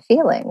ate my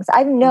feelings.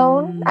 I've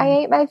known I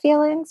ate my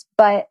feelings,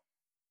 but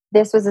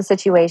this was a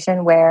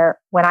situation where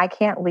when I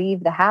can't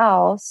leave the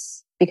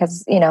house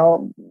because,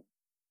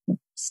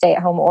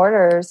 stay-at-home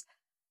orders,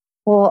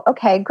 well,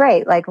 okay,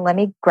 great. Like, let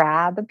me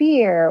grab a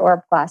beer or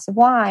a glass of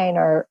wine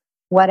or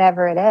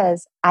whatever it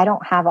is. I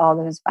don't have all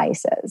those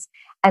vices.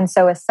 And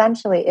so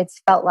essentially,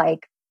 it's felt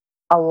like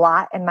a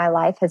lot in my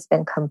life has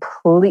been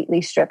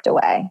completely stripped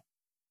away.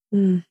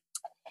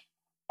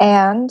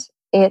 And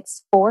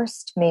it's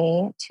forced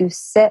me to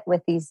sit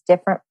with these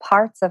different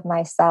parts of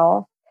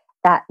myself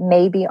that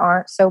maybe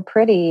aren't so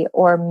pretty,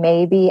 or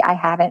maybe I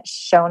haven't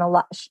shown a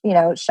lot,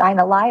 shine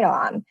a light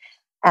on,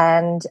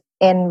 and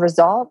in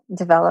result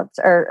developed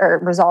or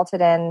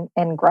resulted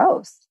in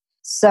growth.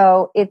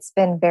 So it's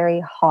been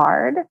very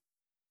hard,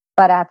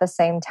 but at the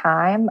same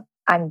time,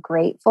 I'm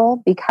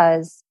grateful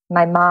because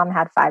my mom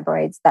had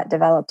fibroids that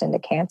developed into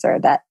cancer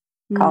that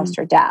caused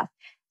her death.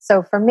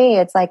 So for me,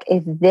 it's like,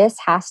 if this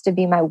has to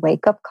be my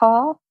wake up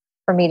call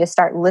for me to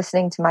start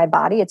listening to my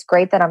body, it's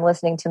great that I'm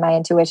listening to my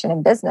intuition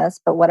in business,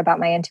 but what about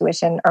my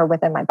intuition or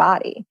within my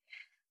body?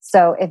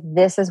 So if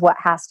this is what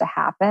has to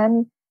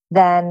happen,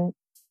 then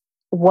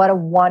what a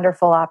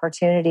wonderful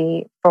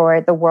opportunity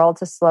for the world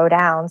to slow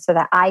down so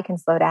that I can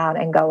slow down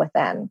and go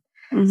within.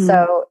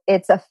 So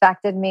it's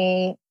affected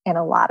me in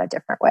a lot of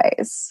different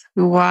ways.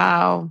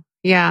 Wow.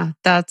 Yeah,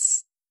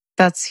 that's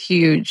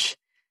huge.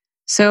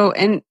 So,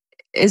 and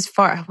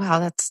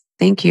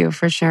thank you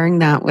for sharing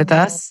that with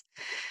us.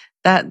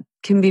 That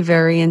can be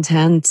very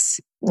intense.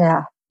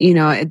 Yeah.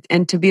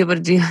 And to be able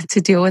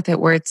to deal with it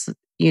where it's,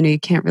 you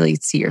can't really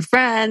see your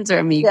friends, or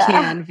I mean, you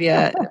can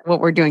via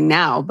what we're doing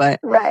now, but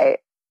right.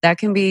 That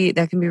can be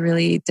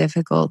really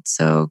difficult.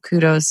 So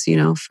kudos,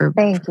 for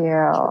Thank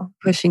you.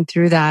 pushing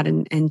through that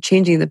and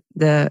changing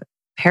the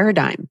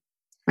paradigm,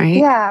 right?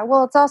 Yeah.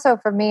 Well, it's also,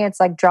 for me, it's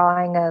like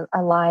drawing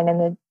a line in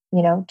the,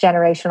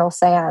 generational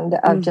sand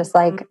of just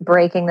like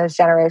breaking those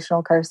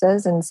generational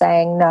curses and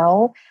saying,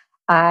 no,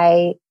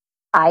 I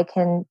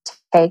can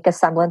take a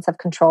semblance of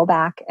control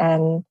back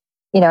and,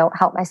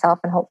 help myself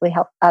and hopefully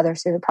help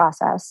others through the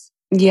process.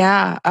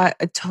 Yeah, I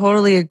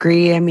totally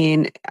agree. I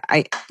mean,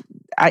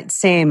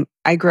 same.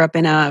 I grew up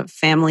in a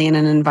family in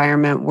an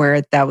environment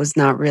where that was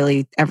not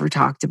really ever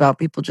talked about.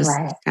 People just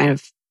kind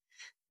of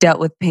dealt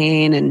with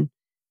pain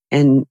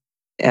and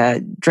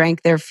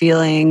drank their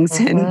feelings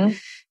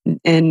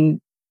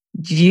and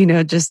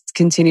just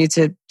continue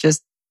to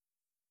just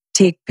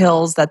take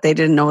pills that they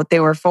didn't know what they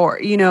were for.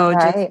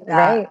 Just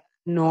that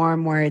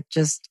norm where it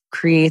just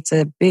creates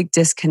a big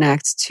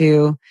disconnect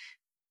to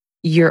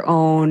your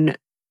own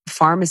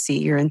pharmacy,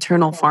 your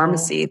internal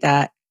pharmacy,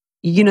 that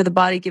the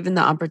body, given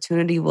the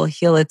opportunity, will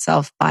heal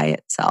itself by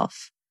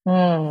itself.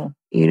 So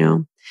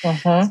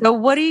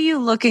what are you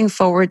looking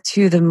forward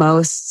to the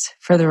most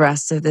for the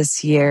rest of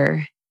this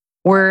year?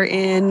 We're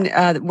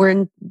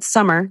in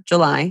summer,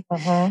 July.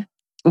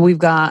 We've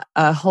got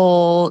a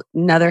whole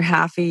another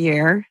half a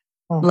year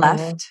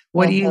left.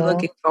 What are you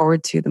looking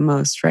forward to the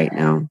most right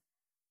now?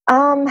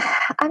 I'm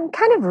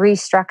kind of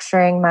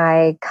restructuring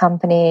my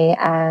company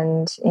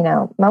and,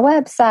 my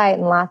website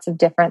and lots of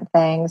different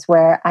things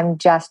where I'm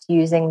just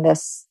using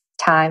this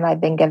time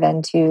I've been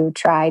given to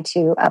try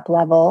to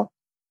up-level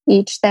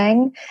each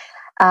thing.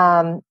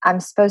 I'm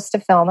supposed to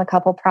film a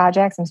couple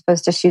projects. I'm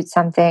supposed to shoot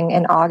something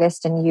in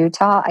August in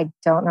Utah. I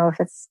don't know if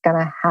it's going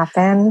to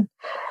happen.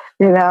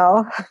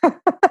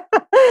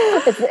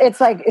 It's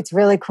like, it's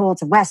really cool.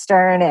 It's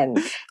Western and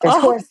there's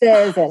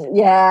horses and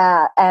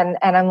and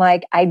I'm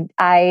like,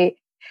 I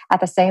at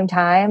the same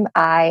time,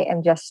 I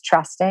am just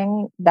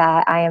trusting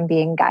that I am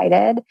being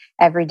guided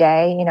every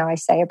day. I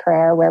say a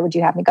prayer: where would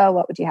you have me go?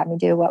 What would you have me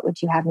do? What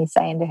would you have me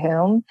say and to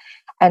whom?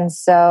 And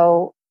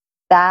so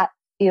that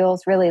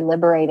feels really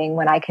liberating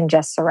when I can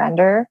just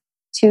surrender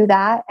to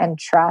that and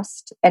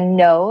trust and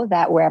know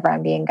that wherever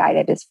I'm being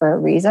guided is for a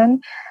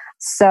reason.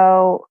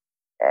 So,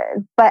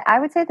 but I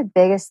would say the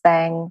biggest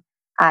thing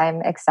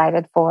I'm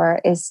excited for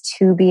is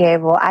to be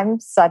able,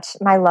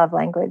 my love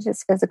language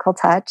is physical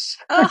touch.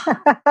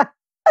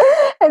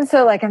 And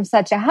so I'm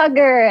such a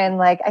hugger,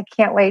 and I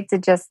can't wait to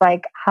just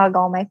hug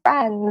all my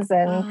friends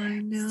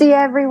and see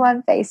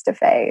everyone face to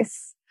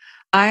face.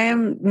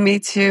 Me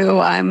too.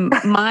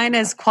 Mine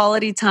is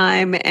quality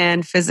time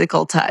and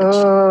physical touch.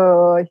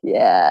 Oh,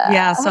 yeah.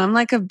 Yeah. So I'm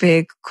like a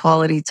big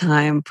quality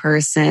time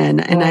person,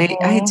 and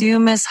I do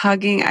miss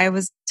hugging. I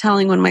was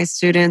telling one of my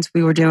students,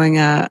 we were doing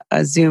a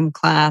Zoom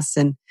class,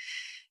 and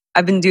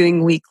I've been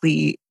doing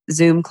weekly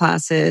Zoom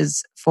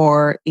classes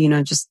for,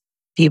 just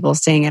people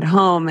staying at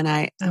home. And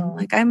I'm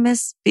like, I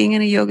miss being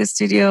in a yoga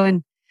studio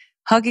and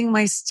hugging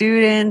my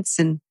students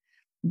and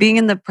being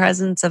in the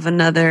presence of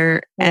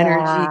another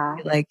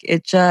energy.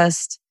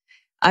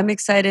 I'm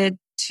excited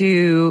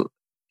to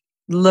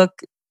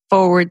look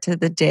forward to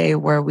the day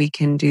where we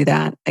can do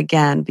that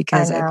again,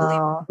 because I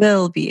believe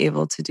we'll be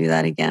able to do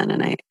that again.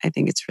 And I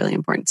think it's really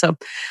important. So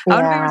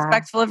I want to be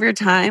respectful of your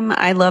time.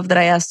 I love that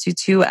I asked you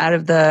 2 out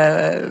of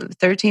the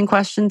 13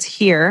 questions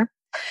here.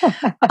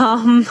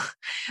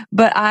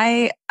 But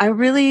I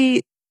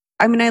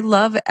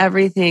love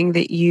everything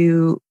that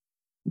you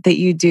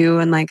do.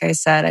 And like I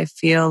said, I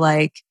feel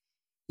like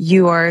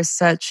you are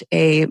such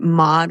a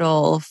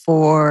model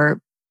for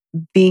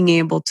being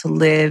able to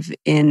live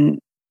in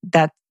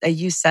that,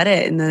 you said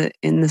it,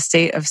 in the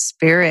state of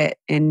spirit,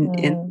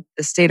 in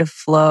the state of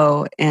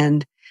flow.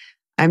 And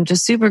I'm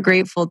just super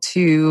grateful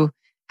to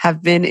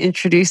have been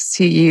introduced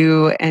to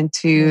you and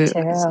to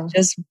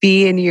just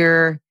be in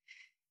your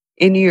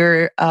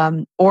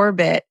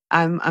orbit.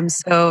 I'm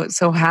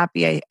so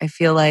happy. I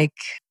feel like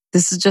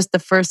this is just the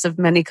first of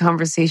many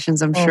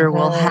conversations I'm sure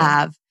we'll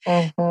have.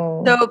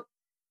 So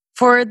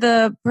For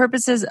the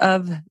purposes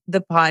of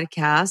the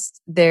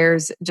podcast,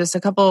 there's just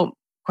a couple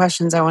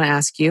questions I want to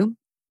ask you.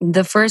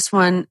 The first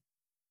one,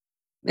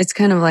 it's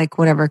kind of like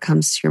whatever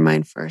comes to your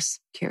mind first.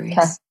 Curious.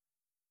 Okay.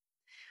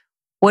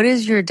 What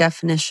is your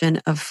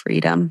definition of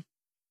freedom?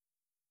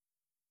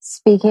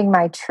 Speaking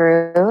my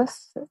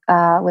truth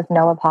with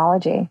no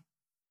apology.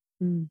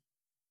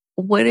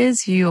 What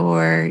is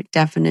your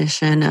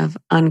definition of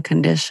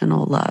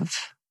unconditional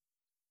love?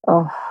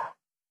 Oh,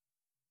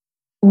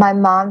 my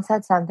mom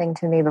said something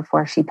to me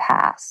before she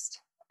passed.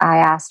 I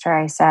asked her,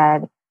 I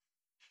said,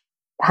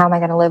 how am I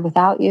going to live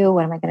without you?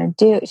 What am I going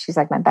to do? She's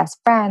like my best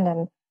friend,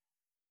 and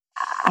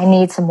I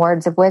need some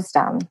words of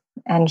wisdom.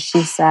 And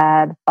she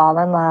said, fall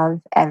in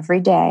love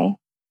every day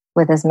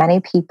with as many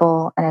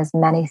people and as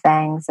many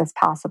things as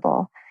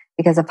possible,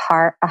 because a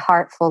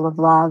heart full of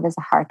love is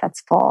a heart that's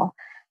full.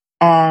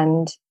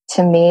 And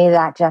to me,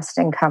 that just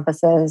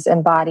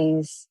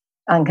embodies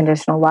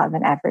unconditional love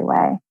in every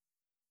way.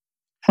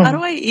 How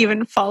do I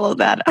even follow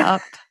that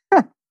up?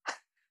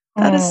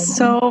 That is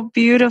so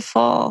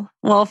beautiful.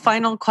 Well,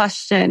 final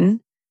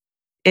question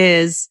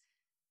is,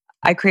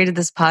 I created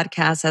this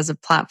podcast as a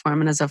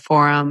platform and as a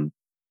forum.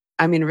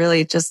 I mean,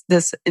 really, just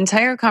this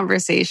entire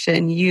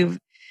conversation, you've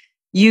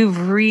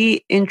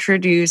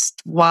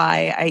reintroduced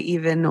why I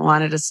even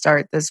wanted to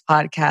start this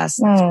podcast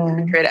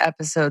 200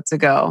 episodes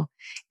ago.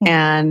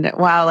 And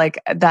wow, like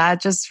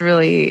that just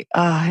really,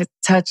 it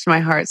touched my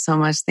heart so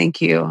much.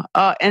 Thank you.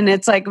 Oh, and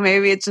it's like,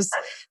 maybe it's just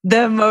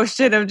the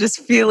emotion of just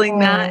feeling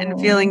that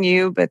and feeling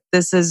you. But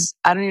this is,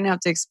 I don't even have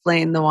to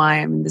explain the why.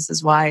 I mean, this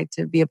is why,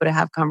 to be able to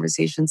have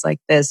conversations like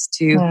this,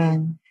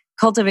 to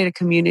cultivate a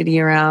community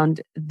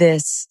around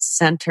this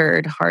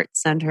centered,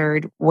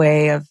 heart-centered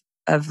way of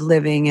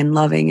living and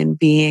loving and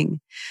being.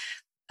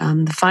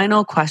 The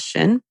final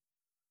question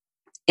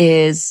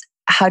is,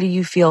 how do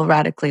you feel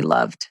radically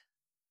loved?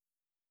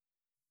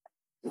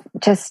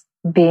 Just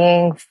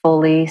being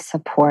fully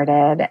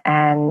supported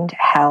and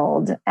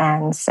held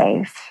and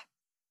safe.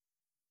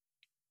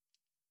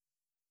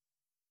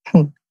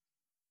 I'm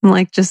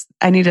like,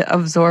 I need to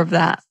absorb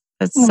that.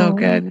 That's so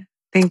good.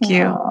 Thank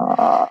you.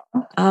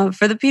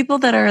 For the people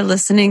that are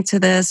listening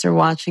to this or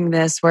watching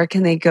this, where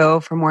can they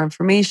go for more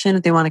information?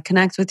 If they want to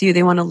connect with you,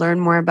 they want to learn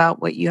more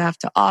about what you have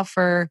to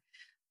offer.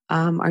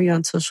 Are you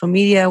on social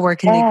media? Where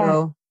can they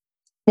go?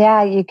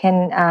 Yeah, you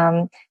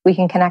can. We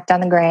can connect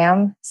on the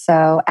gram.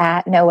 So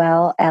at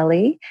Noel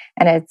Elie,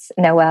 and it's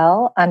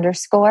Noel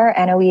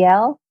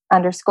 _NOEL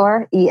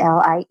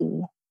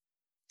 _ELIE.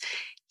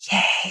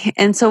 Yay!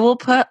 And so we'll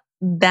put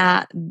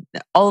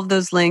all of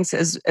those links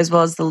as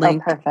well as the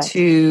link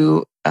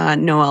to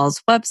Noel's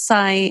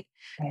website,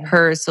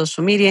 her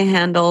social media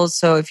handles.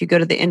 So if you go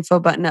to the info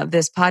button of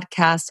this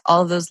podcast,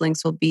 all of those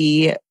links will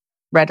be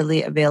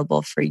readily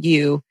available for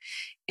you.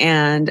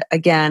 And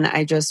again,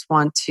 I just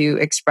want to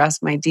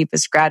express my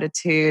deepest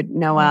gratitude.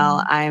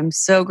 Noel, I am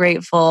so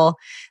grateful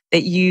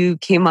that you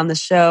came on the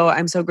show.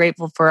 I'm so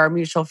grateful for our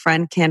mutual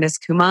friend, Candace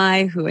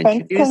Kumai, who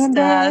introduced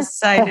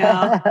us. I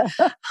know.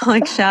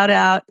 Like, shout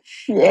out.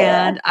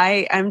 Yeah. And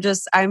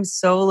I'm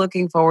so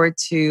looking forward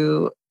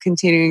to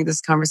continuing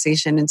this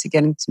conversation and to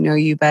getting to know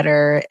you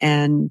better.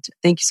 And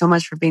thank you so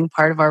much for being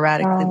part of our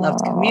Radically Loved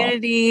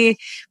community.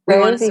 We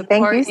want to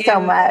support you. Thank you so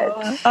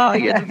much. Oh,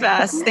 you're the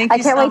best. Thank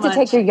you so much. I can't wait to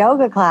take your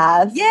yoga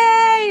class. Yay!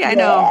 I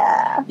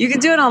know. You can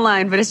do it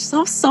online, but it's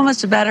so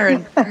much better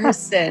in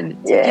person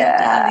to get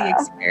to have the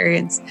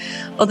experience.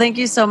 Well, thank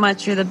you so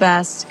much. You're the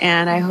best.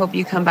 And I hope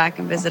you come back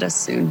and visit us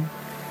soon.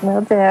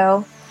 Will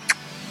do.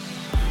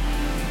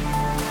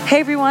 Hey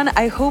everyone,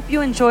 I hope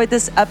you enjoyed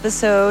this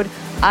episode.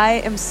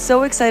 I am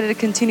so excited to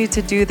continue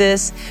to do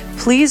this.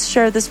 Please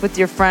share this with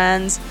your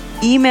friends.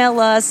 Email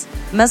us,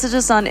 message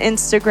us on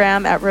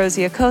Instagram at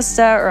Rosie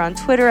Acosta or on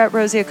Twitter at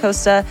Rosie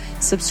Acosta.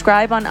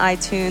 Subscribe on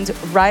iTunes,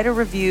 write a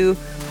review.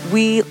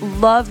 We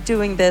love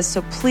doing this,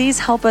 so please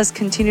help us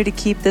continue to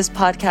keep this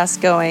podcast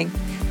going.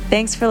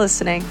 Thanks for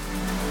listening.